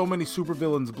because so many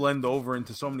supervillains blend over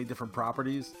into so many different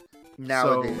properties.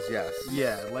 Nowadays, yes.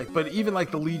 Yeah, but even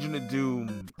the Legion of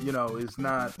Doom, is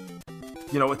not,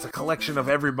 it's a collection of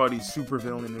everybody's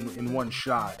supervillain in one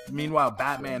shot. Meanwhile,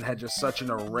 Batman had just such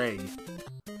an array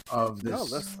of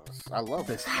this. I love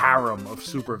this harem of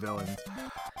supervillains.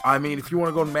 I mean, if you want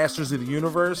to go to Masters of the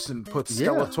Universe and put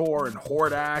Skeletor and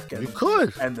Hordak and you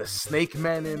could, and the Snake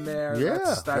Men in there,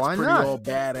 that's why pretty not? all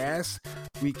badass.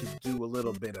 We could do a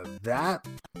little bit of that.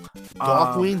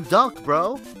 Darkwing Duck,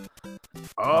 bro.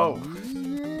 Oh,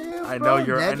 yeah, I know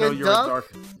you're a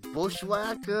dark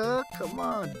Bushwhacker. Come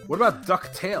on. What about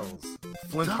DuckTales?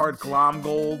 Flintheart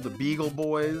Glomgold, the Beagle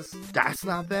Boys. That's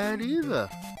not bad either.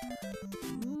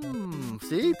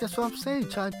 See, that's what I'm saying.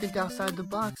 Trying to think outside the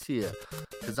box here,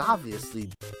 because obviously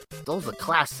those are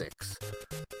classics.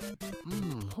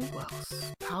 Who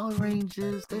else? Power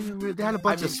Rangers. They had a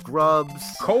bunch of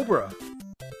scrubs. Cobra.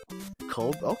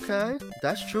 Okay,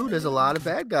 that's true. There's a lot of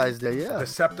bad guys there. Yeah.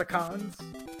 Decepticons.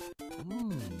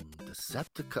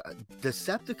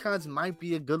 Decepticons might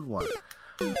be a good one.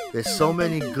 There's so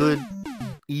many good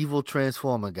evil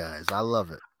Transformer guys. I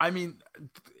love it. I mean,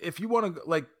 if you want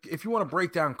to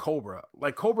break down Cobra,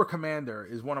 Cobra Commander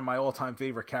is one of my all-time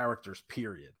favorite characters,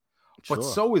 period. Sure. But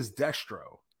so is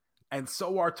Destro, and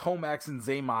so are Tomax and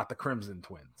Zaymot, the Crimson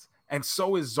Twins, and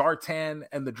so is Zartan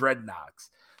and the Dreadnoks.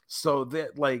 So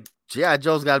that G.I.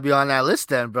 Joe's got to be on that list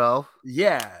then, bro.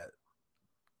 Yeah,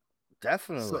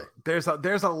 definitely. So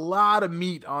there's a lot of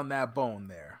meat on that bone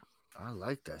there. I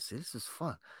like that. See, this is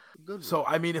fun. Good So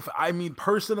one. I mean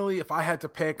personally, if I had to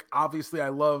pick, obviously I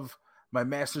love my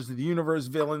Masters of the Universe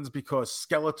villains because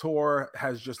Skeletor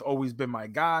has just always been my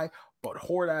guy. But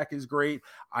Hordak is great.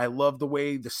 I love the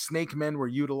way the Snake Men were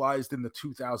utilized in the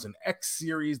 2000 X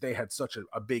series. They had such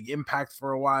a big impact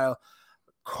for a while.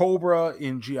 Cobra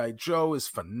in G.I. Joe is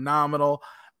phenomenal.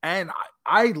 And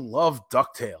I love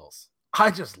DuckTales.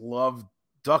 I just love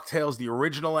DuckTales, the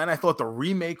original, and I thought the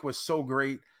remake was so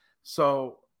great.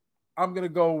 So I'm gonna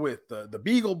go with the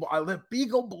Beagle Boy. I love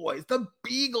Beagle Boys, the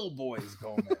Beagle Boys,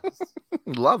 Gomez.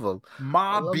 Love them.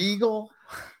 Ma Beagle.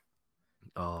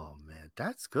 Oh man,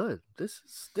 that's good.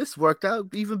 This worked out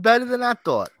even better than I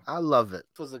thought. I love it.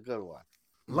 It was a good one.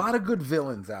 A lot of good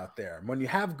villains out there. When you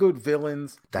have good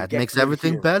villains, you That get makes good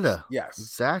everything heroes. better. Yes.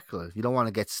 Exactly. You don't want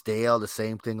to get stale, the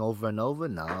same thing over and over.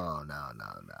 No.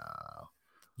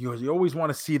 You always want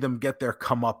to see them get their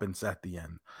comeuppance at the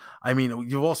end. I mean,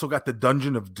 you've also got the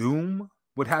Dungeon of Doom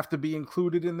would have to be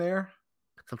included in there.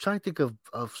 I'm trying to think of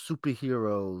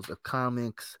superheroes, of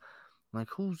comics. Like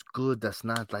who's good that's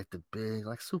not like the big,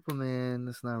 like Superman.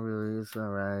 It's not really, it's all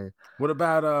right. What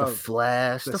about The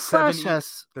Flash? the The Flash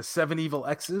has the 7 evil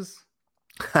X's?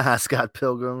 Scott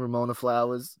Pilgrim, Ramona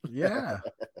Flowers. Yeah.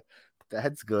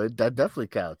 That's good. That definitely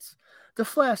counts. The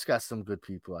Flash got some good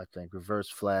people, I think. Reverse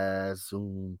Flash,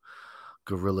 Zoom,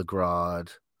 Gorilla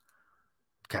Grodd,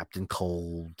 Captain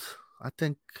Cold. I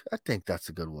think that's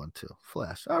a good one too.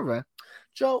 Flash. All right.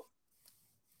 Joe,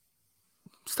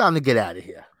 it's time to get out of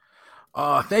here.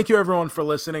 Thank you everyone for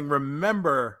listening.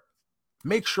 Remember,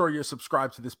 make sure you're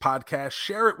subscribed to this podcast.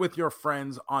 Share it with your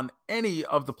friends on any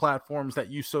of the platforms that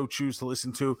you so choose to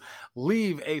listen to.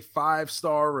 Leave a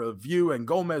 5-star review, and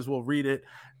Gomez will read it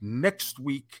next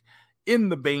week in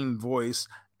the Bane voice.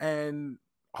 And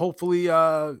hopefully,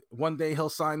 one day he'll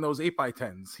sign those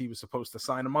 8x10s he was supposed to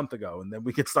sign a month ago, and then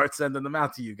we can start sending them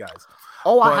out to you guys.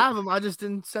 Oh, I have them. I just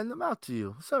didn't send them out to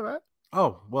you. It's all right.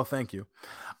 Oh, well, thank you.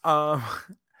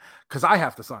 Because I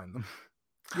have to sign them.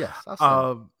 Yes, I'll send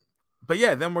them. But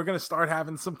yeah, then we're going to start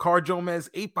having some Car Jomez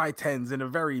 8x10s in a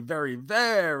very, very,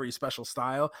 very special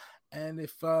style. And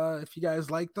if you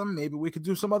guys like them, maybe we could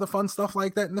do some other fun stuff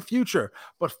like that in the future.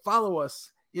 But follow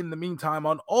us in the meantime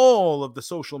on all of the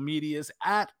social medias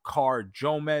at Car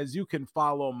Jomez. You can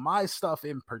follow my stuff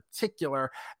in particular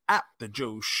at the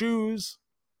Joe Shoes.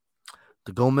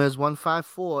 The Gomez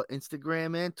 154,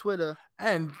 Instagram and Twitter.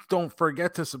 And don't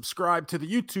forget to subscribe to the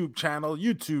YouTube channel,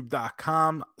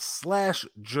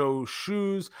 youtube.com/Joe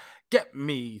Shoes. Get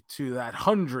me to that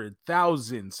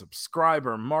 100,000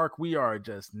 subscriber mark. We are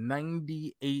just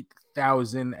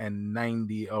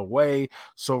 98,090 away.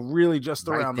 So really just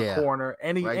around the corner.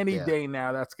 Any day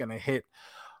now that's going to hit.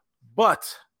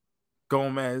 But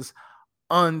Gomez,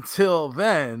 until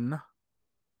then,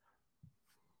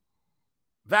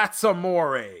 that's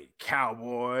amore,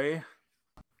 cowboy.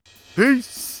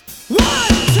 Peace. 1, 2, 1,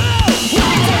 2, 3,